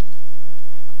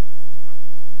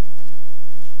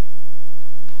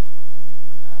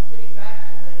 Getting back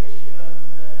to the issue of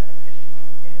the additional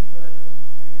input,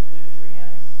 maybe the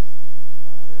nutrients,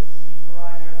 the seed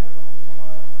variety of the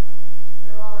cultivar,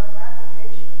 there are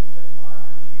applications that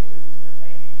farmers use that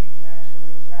maybe you can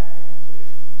actually tap into.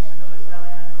 I noticed,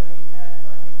 Alejandro, you had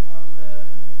funding from the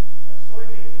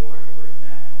soybean board, for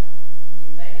example. I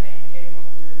mean, they may be able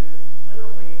to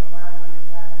literally allow you to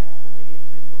tap into the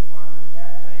individual farmer's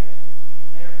database,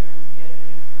 and therefore you get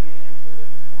nutrient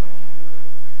input, moisture,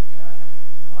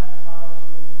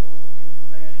 climatological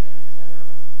information, etc.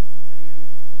 Have you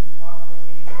talked to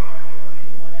anyone, or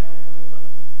anyone ever really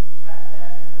looked at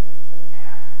that? Because it's an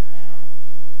app now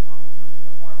on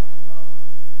the farmer's phone.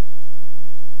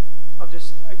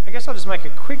 I guess I'll just make a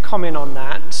quick comment on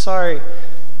that. So,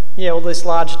 yeah, all this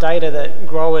large data that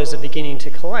growers are beginning to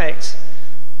collect,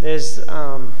 there's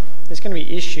going to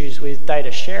be issues with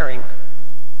data sharing,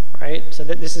 right? So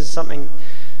that this is something,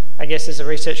 I guess, as a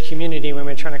research community, when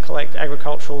we're trying to collect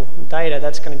agricultural data,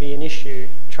 that's going to be an issue,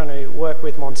 trying to work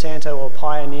with Monsanto or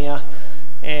Pioneer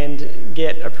and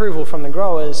get approval from the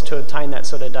growers to obtain that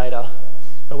sort of data.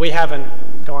 But we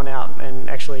haven't gone out and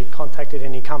actually contacted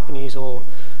any companies or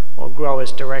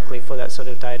growers directly for that sort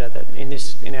of data, that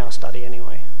in our study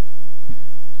anyway.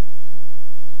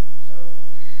 So,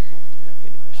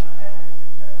 as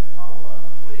a follow-up,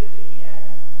 would it be,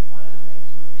 one of the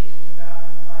things we're thinking about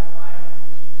in the Phytobiome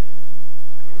initiative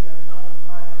is a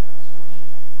public-private consortium.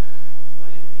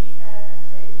 Would it be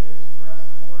advantageous for us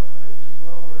to work with the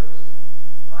growers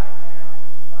right now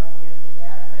to try to get a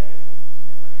database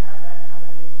that would have that kind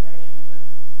of information, but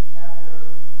have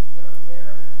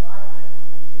their private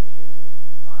linkages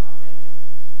confidential?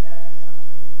 Would that be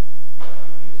something that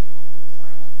would be useful to the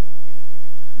scientific community?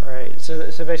 Right.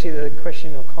 So basically, the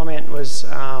question or comment was,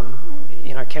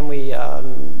 you know, can we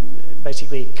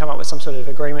basically come up with some sort of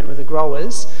agreement with the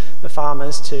growers, the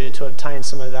farmers, to obtain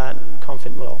some of that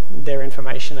their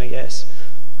information, I guess.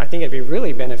 I think it'd be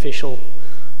really beneficial.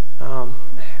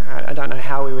 I don't know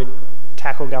how we would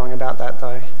tackle going about that,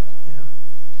 though.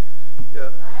 Yeah.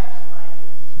 I have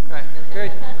some ideas.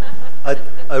 Okay, good.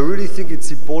 I really think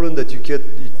it's important that you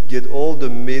get all the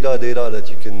metadata that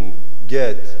you can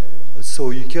get, so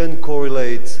you can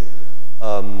correlate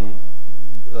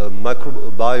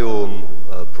microbiome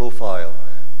profile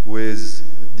with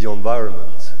the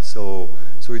environment. So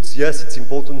it's, yes, it's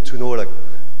important to know, like,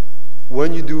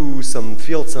 when you do some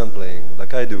field sampling,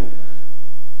 like I do,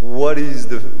 what is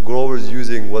the growers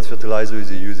using, what fertilizer is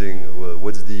he using,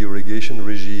 what's the irrigation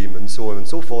regime, and so on and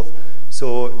so forth.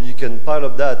 So you can pile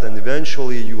up that, and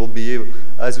eventually you will be able,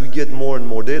 as we get more and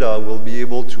more data, we'll be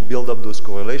able to build up those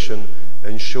correlations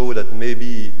and show that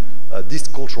maybe these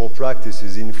cultural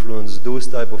practices influence those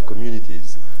type of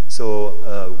communities. So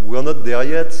we're not there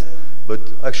yet, but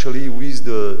actually with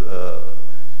the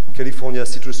California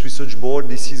Citrus Research Board,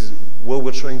 this is what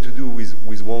we're trying to do with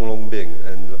Wang Longbing,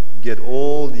 and get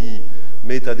all the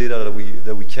metadata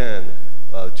that we can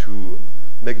to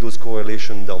make those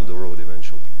correlations down the road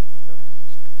eventually.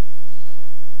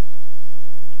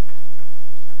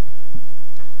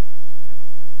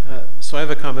 So I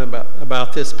have a comment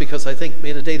about this, because I think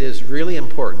metadata is really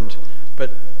important,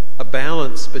 but a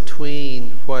balance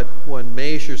between what one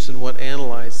measures and what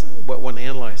one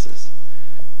analyzes.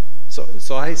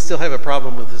 So I still have a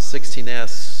problem with the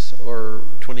 16S or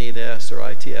 28S or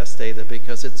ITS data,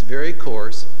 because it's very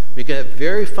coarse. We can have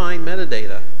very fine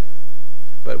metadata,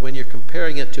 but when you're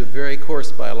comparing it to very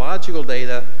coarse biological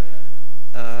data,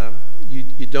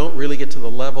 you don't really get to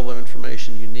the level of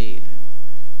information you need.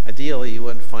 Ideally, you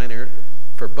wouldn't find it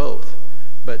for both,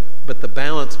 but the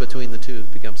balance between the two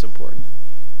becomes important.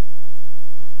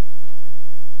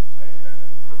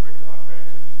 Real quick, Andre,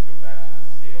 to just go back to the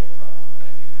scale problem, and I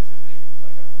think this is a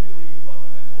really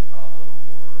fundamental problem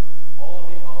for all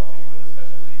of ecology, but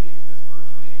especially this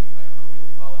burgeoning microbial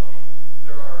ecology.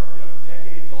 There are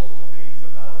decades-old debates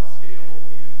about scale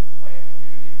in plant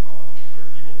community ecology, where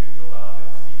people can go out and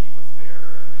see what's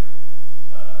there,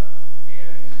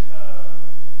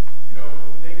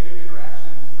 negative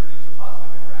interactions turn into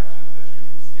positive interactions as you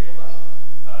scale up.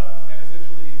 And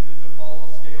essentially, the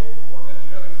default scale for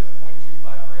metagenomics is 0.25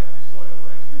 grams of soil,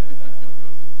 right? That's what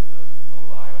goes into the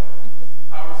mobile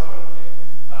power soil kit.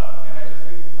 And I just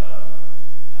think,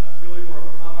 really more of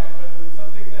a comment, but it's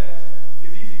something that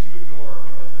is easy to ignore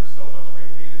because there's so much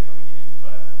great data coming in.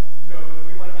 But, if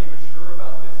we want to be mature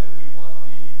about this and we want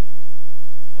the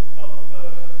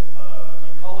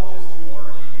ecologists who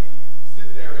already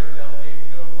sit there and delegate,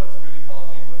 what's good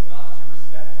ecology and what's not, to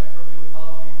respect microbial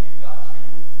ecology,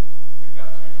 we've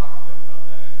got to talk to them about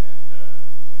that and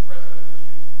address those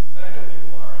issues. And I know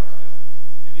people are. It's just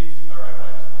it needs. All right, well,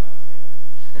 I just wanted to say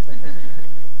that.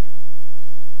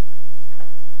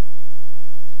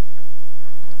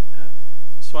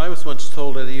 So I was once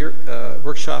told at a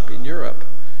workshop in Europe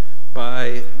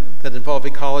that involved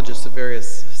ecologists of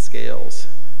various scales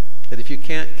that if you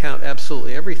can't count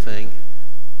absolutely everything,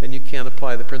 then you can't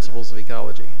apply the principles of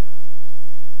ecology.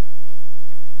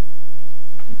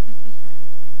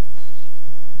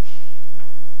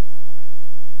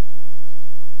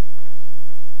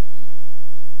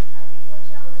 I think one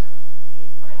challenge in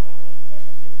APS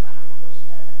has been trying to push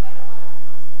the phytobiome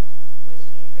concept, which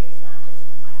integrates not just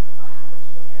the microbiome, which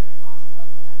really our talks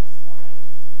focused on this morning,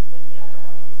 but the other organisms, the nematodes, we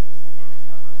haven't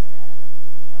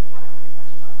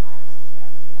heard much about viruses yet,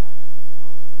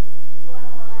 the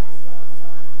chlorella, and so on.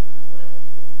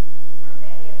 For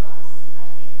many of us, I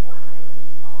think one of the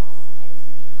defaults tends to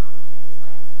become things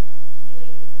like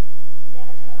viewing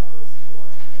nematodes or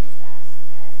insects as,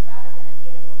 rather than an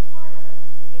integral part of the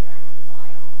interactive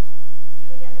biome,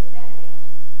 viewing them as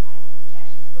metadata, right, which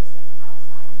actually puts them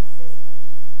outside of the system.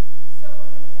 So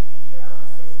when you think of your own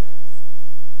systems,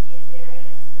 is there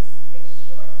any specific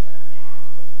short-term path to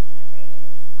integrating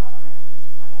these other key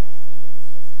players into the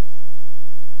system?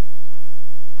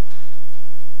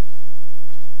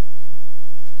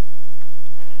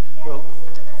 Well, This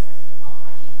is the message from Paul,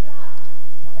 right? You've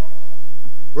got a vector.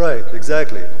 right,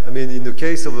 exactly. I mean, in the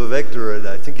case of a vector,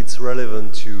 I think it's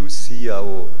relevant to see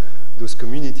how those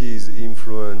communities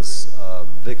influence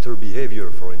vector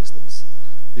behavior, for instance.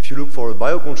 If you look for a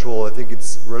biocontrol, I think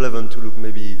it's relevant to look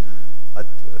maybe at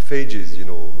phages,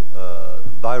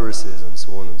 viruses and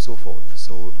so on and so forth.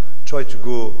 So try to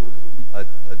go at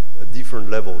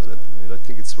different levels. I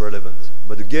think it's relevant.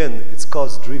 But again, it's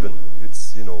cost-driven.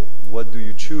 It's, what do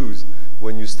you choose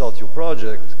when you start your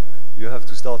project? You have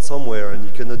to start somewhere, and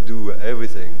you cannot do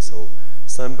everything. So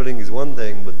sampling is one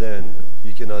thing, but then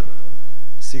you cannot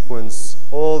sequence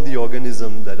all the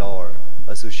organisms that are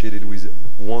associated with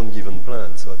one given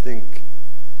plant. So I think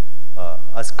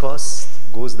as cost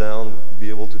goes down, we'll be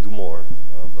able to do more.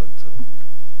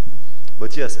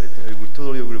 But yes, I would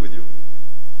totally agree with you.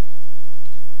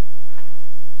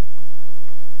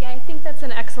 Yeah, I think that's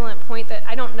an excellent point, that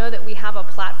I don't know that we have a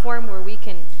platform where we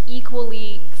can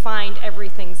equally find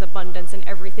everything's abundance and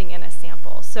everything in a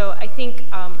sample. So I think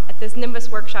at this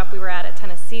Nimbus workshop we were at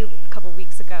Tennessee a couple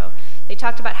weeks ago, they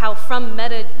talked about how from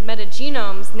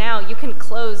metagenomes now you can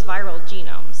close viral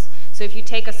genomes. So if you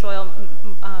take a soil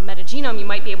metagenome, you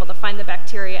might be able to find the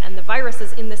bacteria and the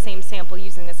viruses in the same sample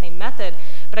using the same method.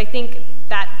 But I think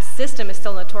that system is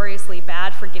still notoriously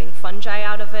bad for getting fungi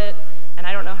out of it. And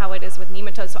I don't know how it is with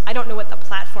nematodes, so I don't know what the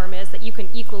platform is that you can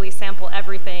equally sample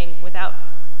everything without,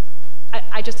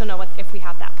 I just don't know if we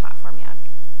have that platform yet.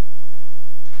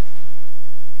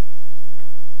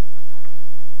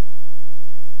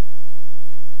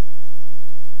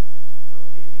 So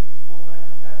if you go back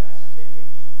to that scheming,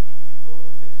 if you go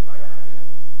to the triangle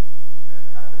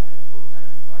pathogen code and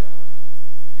environment,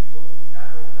 if you go to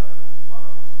narrow down to one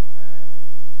variety,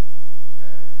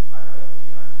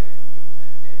 and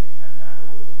then you can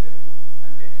narrow the root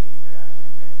and then the interaction.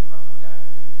 When you come to that,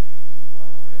 if you go,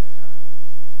 for example,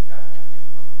 that is a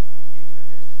completely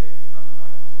different space from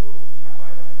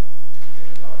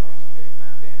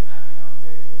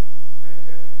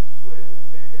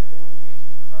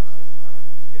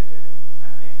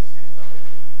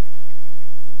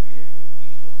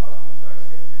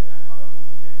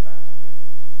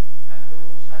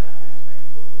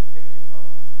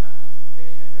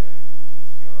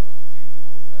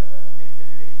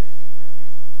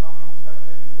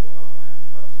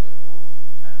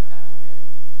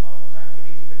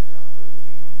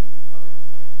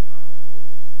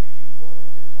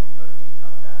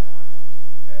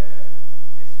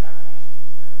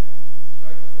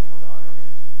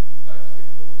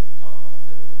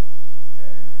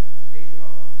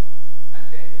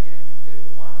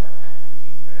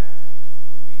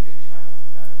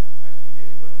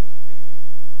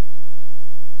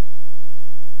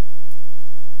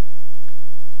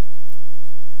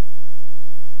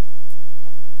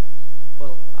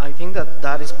I think that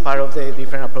that is part of the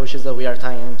different approaches that we are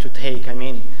trying to take. I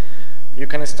mean, you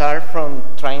can start from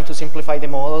trying to simplify the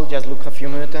model, just look at a few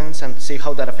mutants and see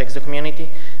how that affects the community.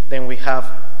 Then we have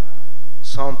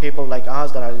some people like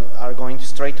us that are going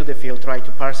straight to the field, try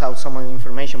to parse out some of the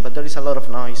information, but there is a lot of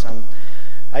noise, and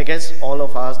I guess all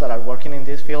of us that are working in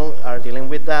this field are dealing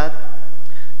with that.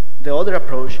 The other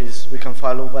approach is we can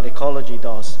follow what ecology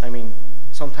does. I mean,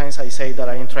 sometimes I say that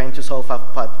I am trying to solve a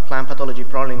plant pathology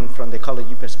problem from the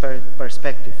ecology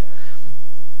perspective.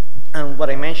 And what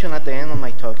I mentioned at the end of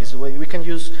my talk is we can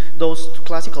use those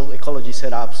classical ecology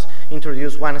setups,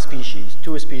 introduce one species,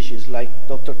 two species, like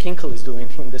Dr. Kinkle is doing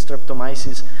in the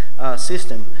streptomyces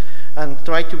system, and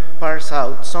try to parse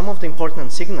out some of the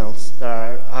important signals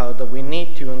that we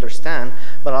need to understand,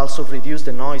 but also reduce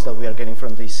the noise that we are getting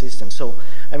from these systems. So,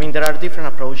 I mean, there are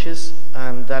different approaches,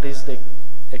 and that is the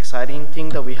exciting thing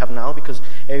that we have now, because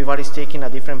everybody's taking a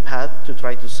different path to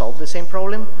try to solve the same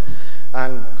problem.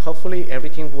 And hopefully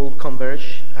everything will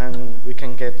converge and we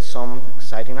can get some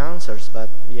exciting answers. But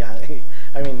yeah,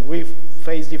 I mean, we've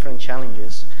faced different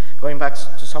challenges. Going back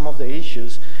to some of the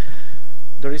issues,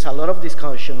 there is a lot of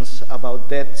discussions about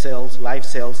dead cells, live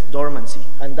cells, dormancy,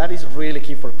 and that is really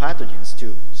key for pathogens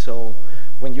too. So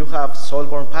when you have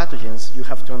soil-borne pathogens, you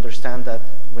have to understand that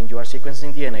when you are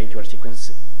sequencing DNA, you are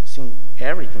sequencing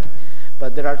everything.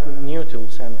 But there are new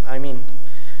tools, and I mean,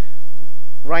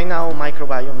 right now,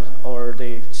 microbiomes or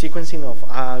the sequencing of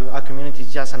a community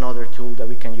is just another tool that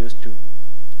we can use to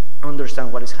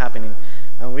understand what is happening.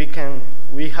 And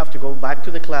we have to go back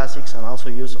to the classics and also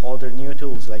use other new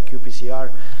tools like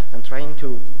qPCR and trying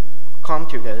to come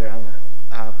together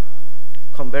and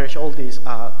converge all these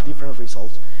different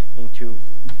results into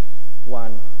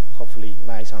one, hopefully,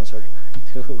 nice answer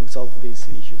to solve these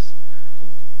issues.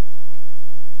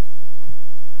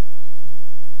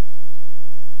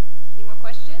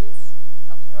 Questions?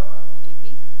 Oh,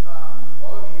 JP?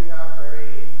 All of you have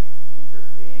very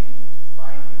interesting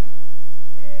findings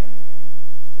and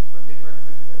for different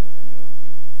systems, and you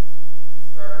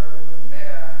started with the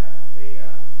meta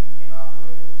data and came up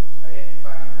with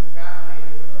identifying the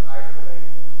families or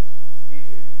isolated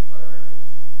species, whatever.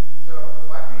 So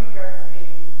what do you guys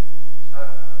think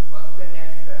what's the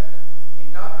next step? And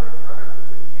not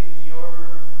specifically in your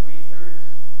research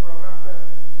program, but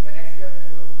in the next step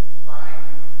to find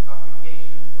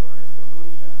applications or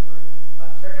solutions or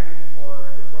alternatives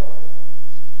for the growers.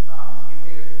 Is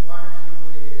it a partnership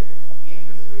with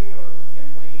industry, or can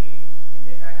we, in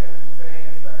the academic setting,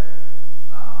 start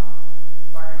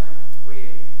partnerships with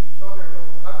each other? Or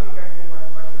how do you guys think what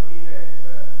should be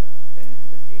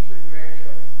the future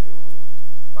direction to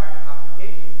find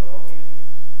applications for all these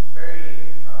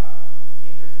very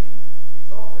interesting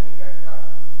results that you guys have?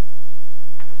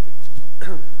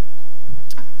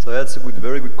 So that's a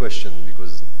very good question,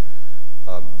 because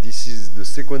the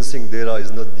sequencing data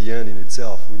is not the end in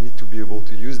itself. We need to be able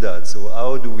to use that. So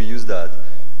how do we use that?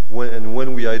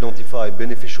 When we identify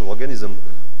beneficial organisms,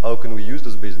 how can we use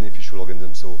those beneficial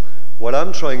organisms? So what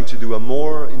I'm trying to do, I'm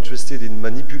more interested in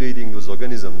manipulating those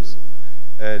organisms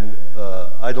and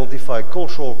identify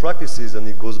cultural practices, and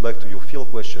it goes back to your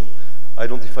field question,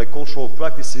 identify cultural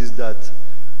practices that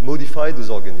modify those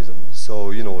organisms. So,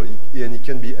 you know, and it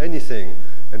can be anything,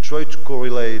 and try to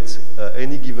correlate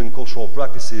any given cultural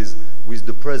practices with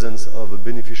the presence of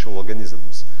beneficial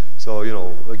organisms. So, you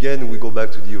know, again, we go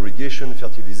back to the irrigation,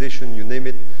 fertilization, you name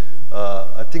it.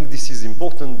 I think this is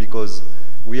important because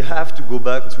we have to go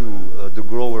back to the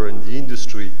grower and the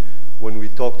industry when we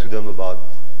talk to them about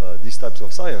these types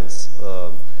of science.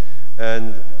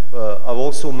 And I've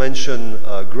also mentioned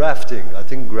grafting. I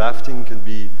think grafting can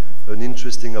be an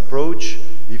interesting approach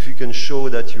if you can show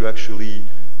that you actually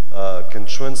can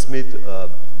transmit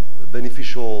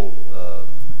beneficial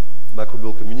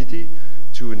microbial community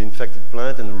to an infected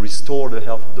plant and restore the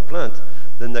health of the plant,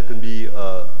 then that can be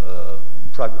a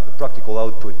practical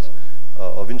output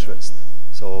of interest.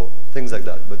 So things like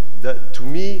that. But that, to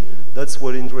me, that's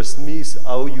what interests me, is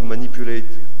how you manipulate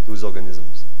those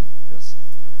organisms. Yes.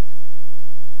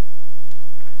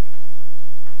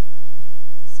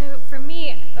 So for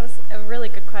me, that was a really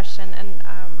good question, and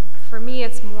for me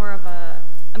it's more of a,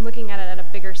 I'm looking at it at a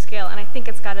bigger scale, and I think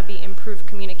it's got to be improved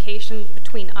communication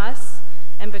between us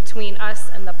and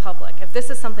the public. If this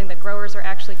is something that growers are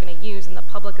actually going to use and the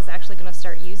public is actually going to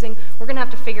start using, we're going to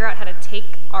have to figure out how to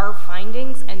take our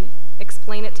findings and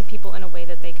explain it to people in a way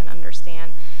that they can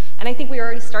understand. And I think we're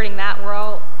already starting that.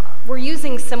 We're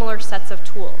using similar sets of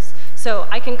tools. So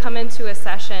I can come into a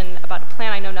session about a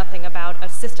plant I know nothing about, a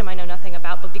system I know nothing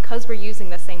about, but because we're using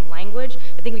the same language,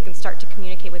 I think we can start to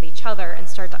communicate with each other and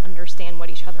start to understand what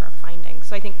each other are finding.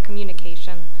 So I think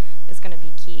communication is going to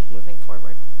be key.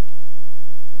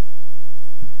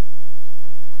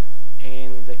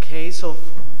 case of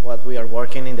what we are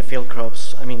working in the field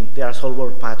crops, I mean, they are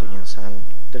solid pathogens, and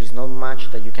there is not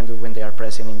much that you can do when they are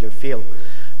present in your field.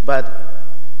 But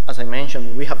as I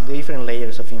mentioned, we have different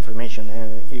layers of information,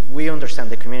 and if we understand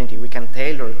the community, we can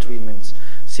tailor treatments,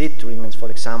 seed treatments, for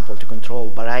example, to control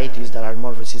varieties that are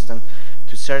more resistant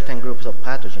to certain groups of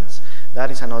pathogens.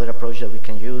 That is another approach that we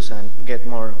can use and get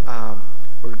more,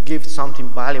 or give something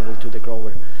valuable to the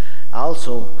grower.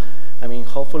 Also, I mean,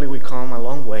 hopefully we come a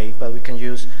long way, but we can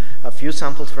use a few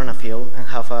samples from a field and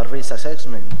have a risk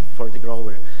assessment for the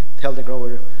grower. Tell the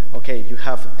grower, okay, you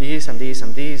have this and this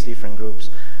and these different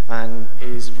groups, and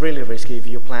it's really risky if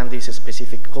you plant this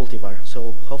specific cultivar.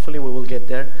 So hopefully we will get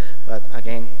there, but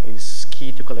again, it's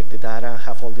key to collect the data,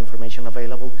 have all the information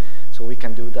available, so we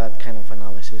can do that kind of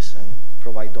analysis and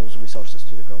provide those resources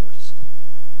to the growers.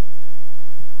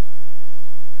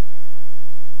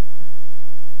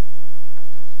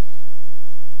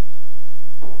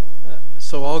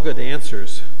 So all good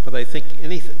answers, but I think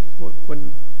anything,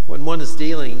 when one is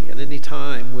dealing at any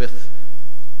time with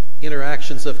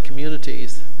interactions of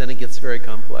communities, then it gets very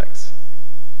complex.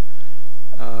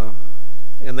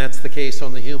 And that's the case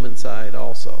on the human side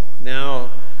also.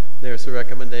 Now there's a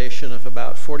recommendation of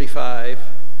about 45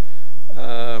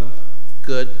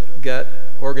 good gut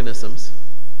organisms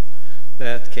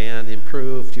that can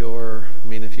improve your, I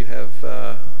mean, if you have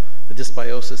a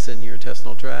dysbiosis in your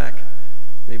intestinal tract,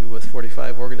 maybe with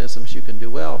 45 organisms you can do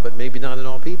well, but maybe not in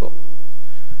all people.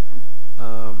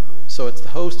 So it's the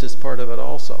host is part of it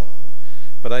also.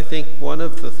 But I think one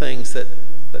of the things that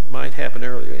might happen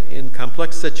earlier, in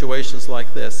complex situations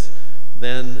like this,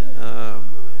 then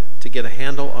to get a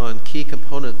handle on key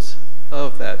components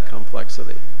of that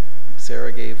complexity.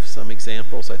 Sarah gave some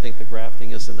examples. I think the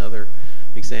grafting is another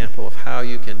example of how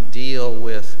you can deal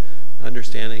with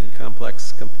understanding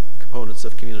complex components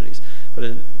of communities. But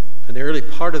an early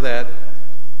part of that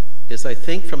is, I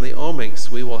think, from the omics,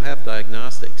 we will have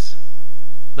diagnostics.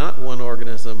 Not one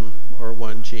organism or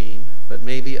one gene, but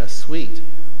maybe a suite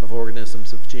of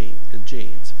organisms and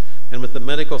genes. And with the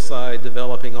medical side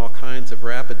developing all kinds of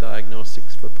rapid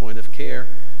diagnostics for point of care,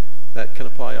 that can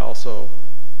apply also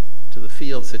to the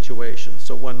field situation.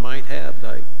 So one might have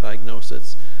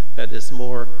diagnosis that is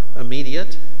more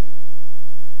immediate.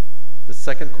 The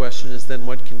second question is then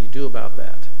what can you do about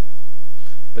that?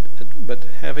 But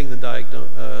having the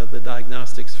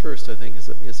diagnostics first, I think,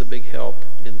 is a big help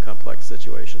in complex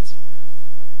situations.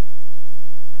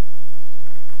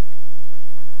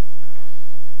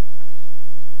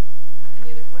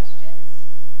 Any other questions?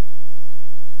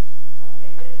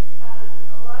 Okay,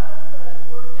 a lot of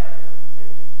the work that was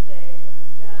presented today was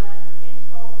done in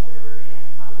culture, and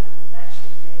comment was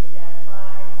actually made that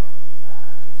by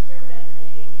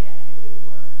experimenting and doing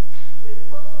work with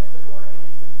cultures of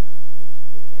organisms,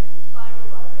 you can find a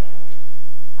lot of answers.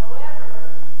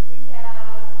 However, we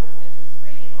have the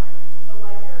screening organisms, the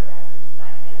Liberibacters,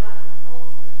 that cannot be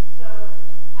cultured. So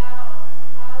how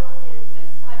is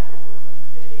this type of work going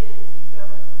to fit into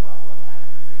those problematic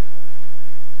treatments?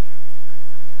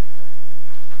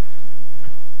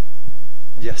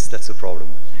 Yes, that's a problem,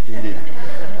 indeed.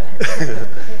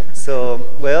 So,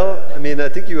 well, I mean, I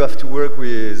think you have to work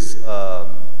with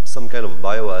some kind of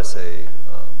bioassay.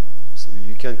 So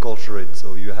you can't culture it,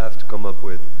 so you have to come up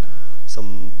with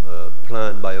some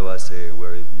plant bioassay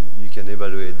where you can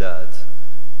evaluate that.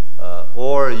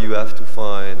 Or you have to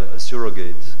find a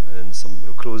surrogate and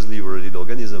a closely related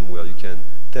organism where you can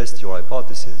test your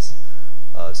hypothesis.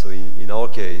 So in our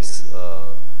case,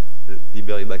 the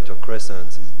Liberibacter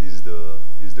crescens is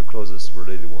the closest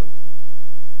related one.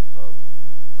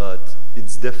 But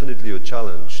it's definitely a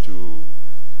challenge to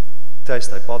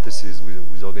test hypotheses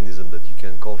with organisms that you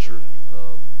can culture.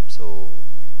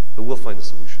 But we'll find a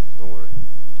solution, don't worry.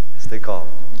 Stay calm.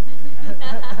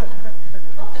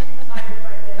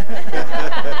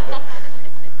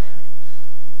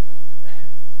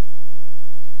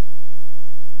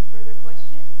 Further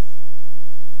questions?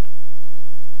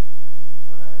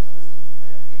 When I was listening to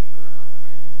that paper on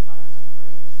endophytes and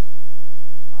grapes,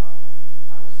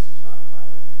 I was struck by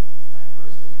the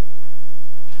diversity of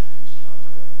the huge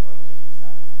number of organisms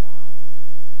that were found.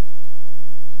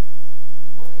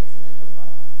 What is an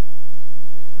endophyte?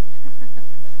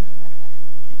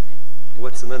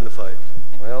 What's an endophyte?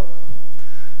 Well,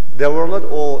 they were not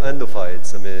all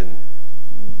endophytes. I mean,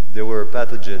 there were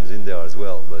pathogens in there as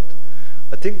well. But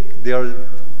I think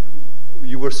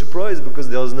you were surprised because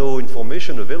there was no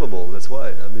information available. That's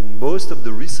why. I mean, most of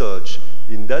the research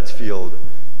in that field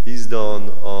is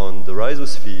done on the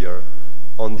rhizosphere,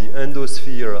 on the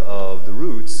endosphere of the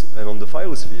roots, and on the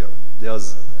phyllosphere.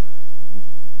 There's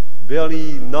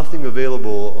barely nothing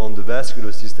available on the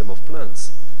vascular system of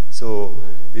plants. So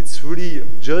it's really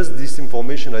just this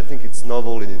information. I think it's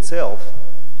novel in itself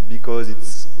because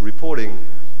it's reporting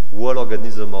what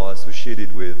organisms are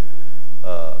associated with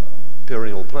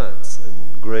perennial plants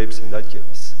and grapes in that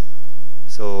case.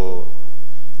 So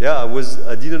yeah,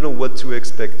 I didn't know what to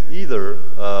expect either,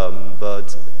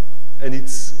 and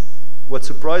it's, what's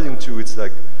surprising too, it's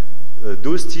like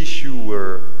those tissue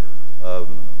were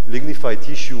lignified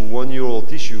tissue, 1-year-old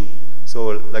tissue.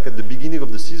 So like at the beginning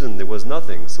of the season, there was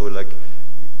nothing. So like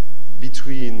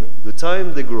between the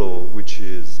time they grow, which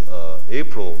is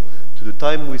April, to the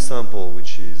time we sample,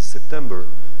 which is September,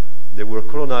 they were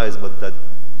colonized by that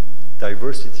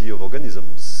diversity of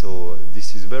organisms. So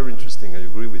this is very interesting, I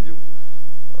agree with you.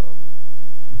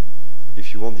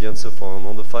 If you want the answer for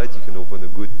another fight, you can open a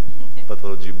good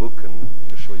pathology book and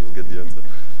you're sure you'll get the answer.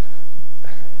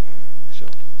 Sure.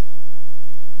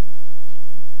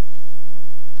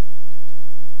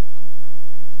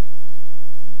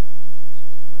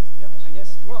 Yep, I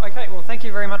guess. Well, okay. Well, thank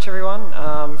you very much, everyone,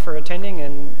 for attending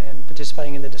and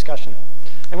participating in the discussion.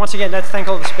 And once again, let's thank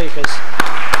all the speakers.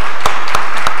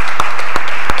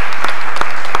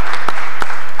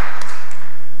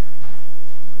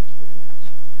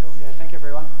 Cool. Yeah, thank you,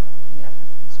 everyone. Yeah.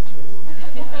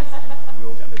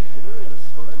 We'll have dinner in this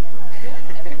one.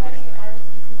 Everybody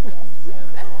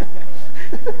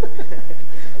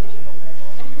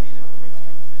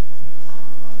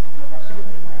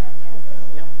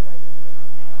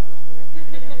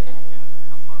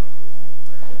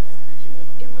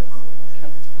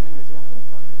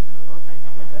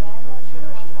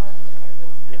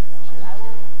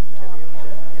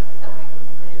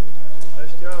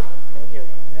Nice job. Thank you.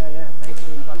 Yeah, yeah. Thanks for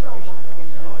the invitation.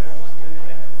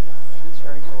 It's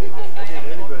very cool. I did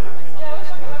anybody.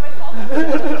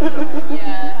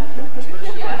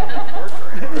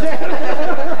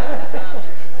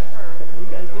 You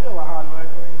guys did all the hard work.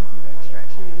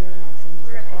 Extraction here.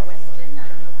 We're at the Weston. I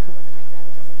don't know if you want to make that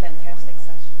a fantastic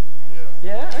session.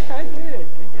 Yeah. Okay. Good.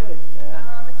 Good.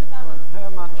 Yeah. It's about. How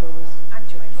much was? I'm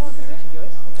Joyce. Oh, good.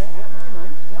 Joyce. Okay. Yeah. Your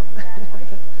name. Yep.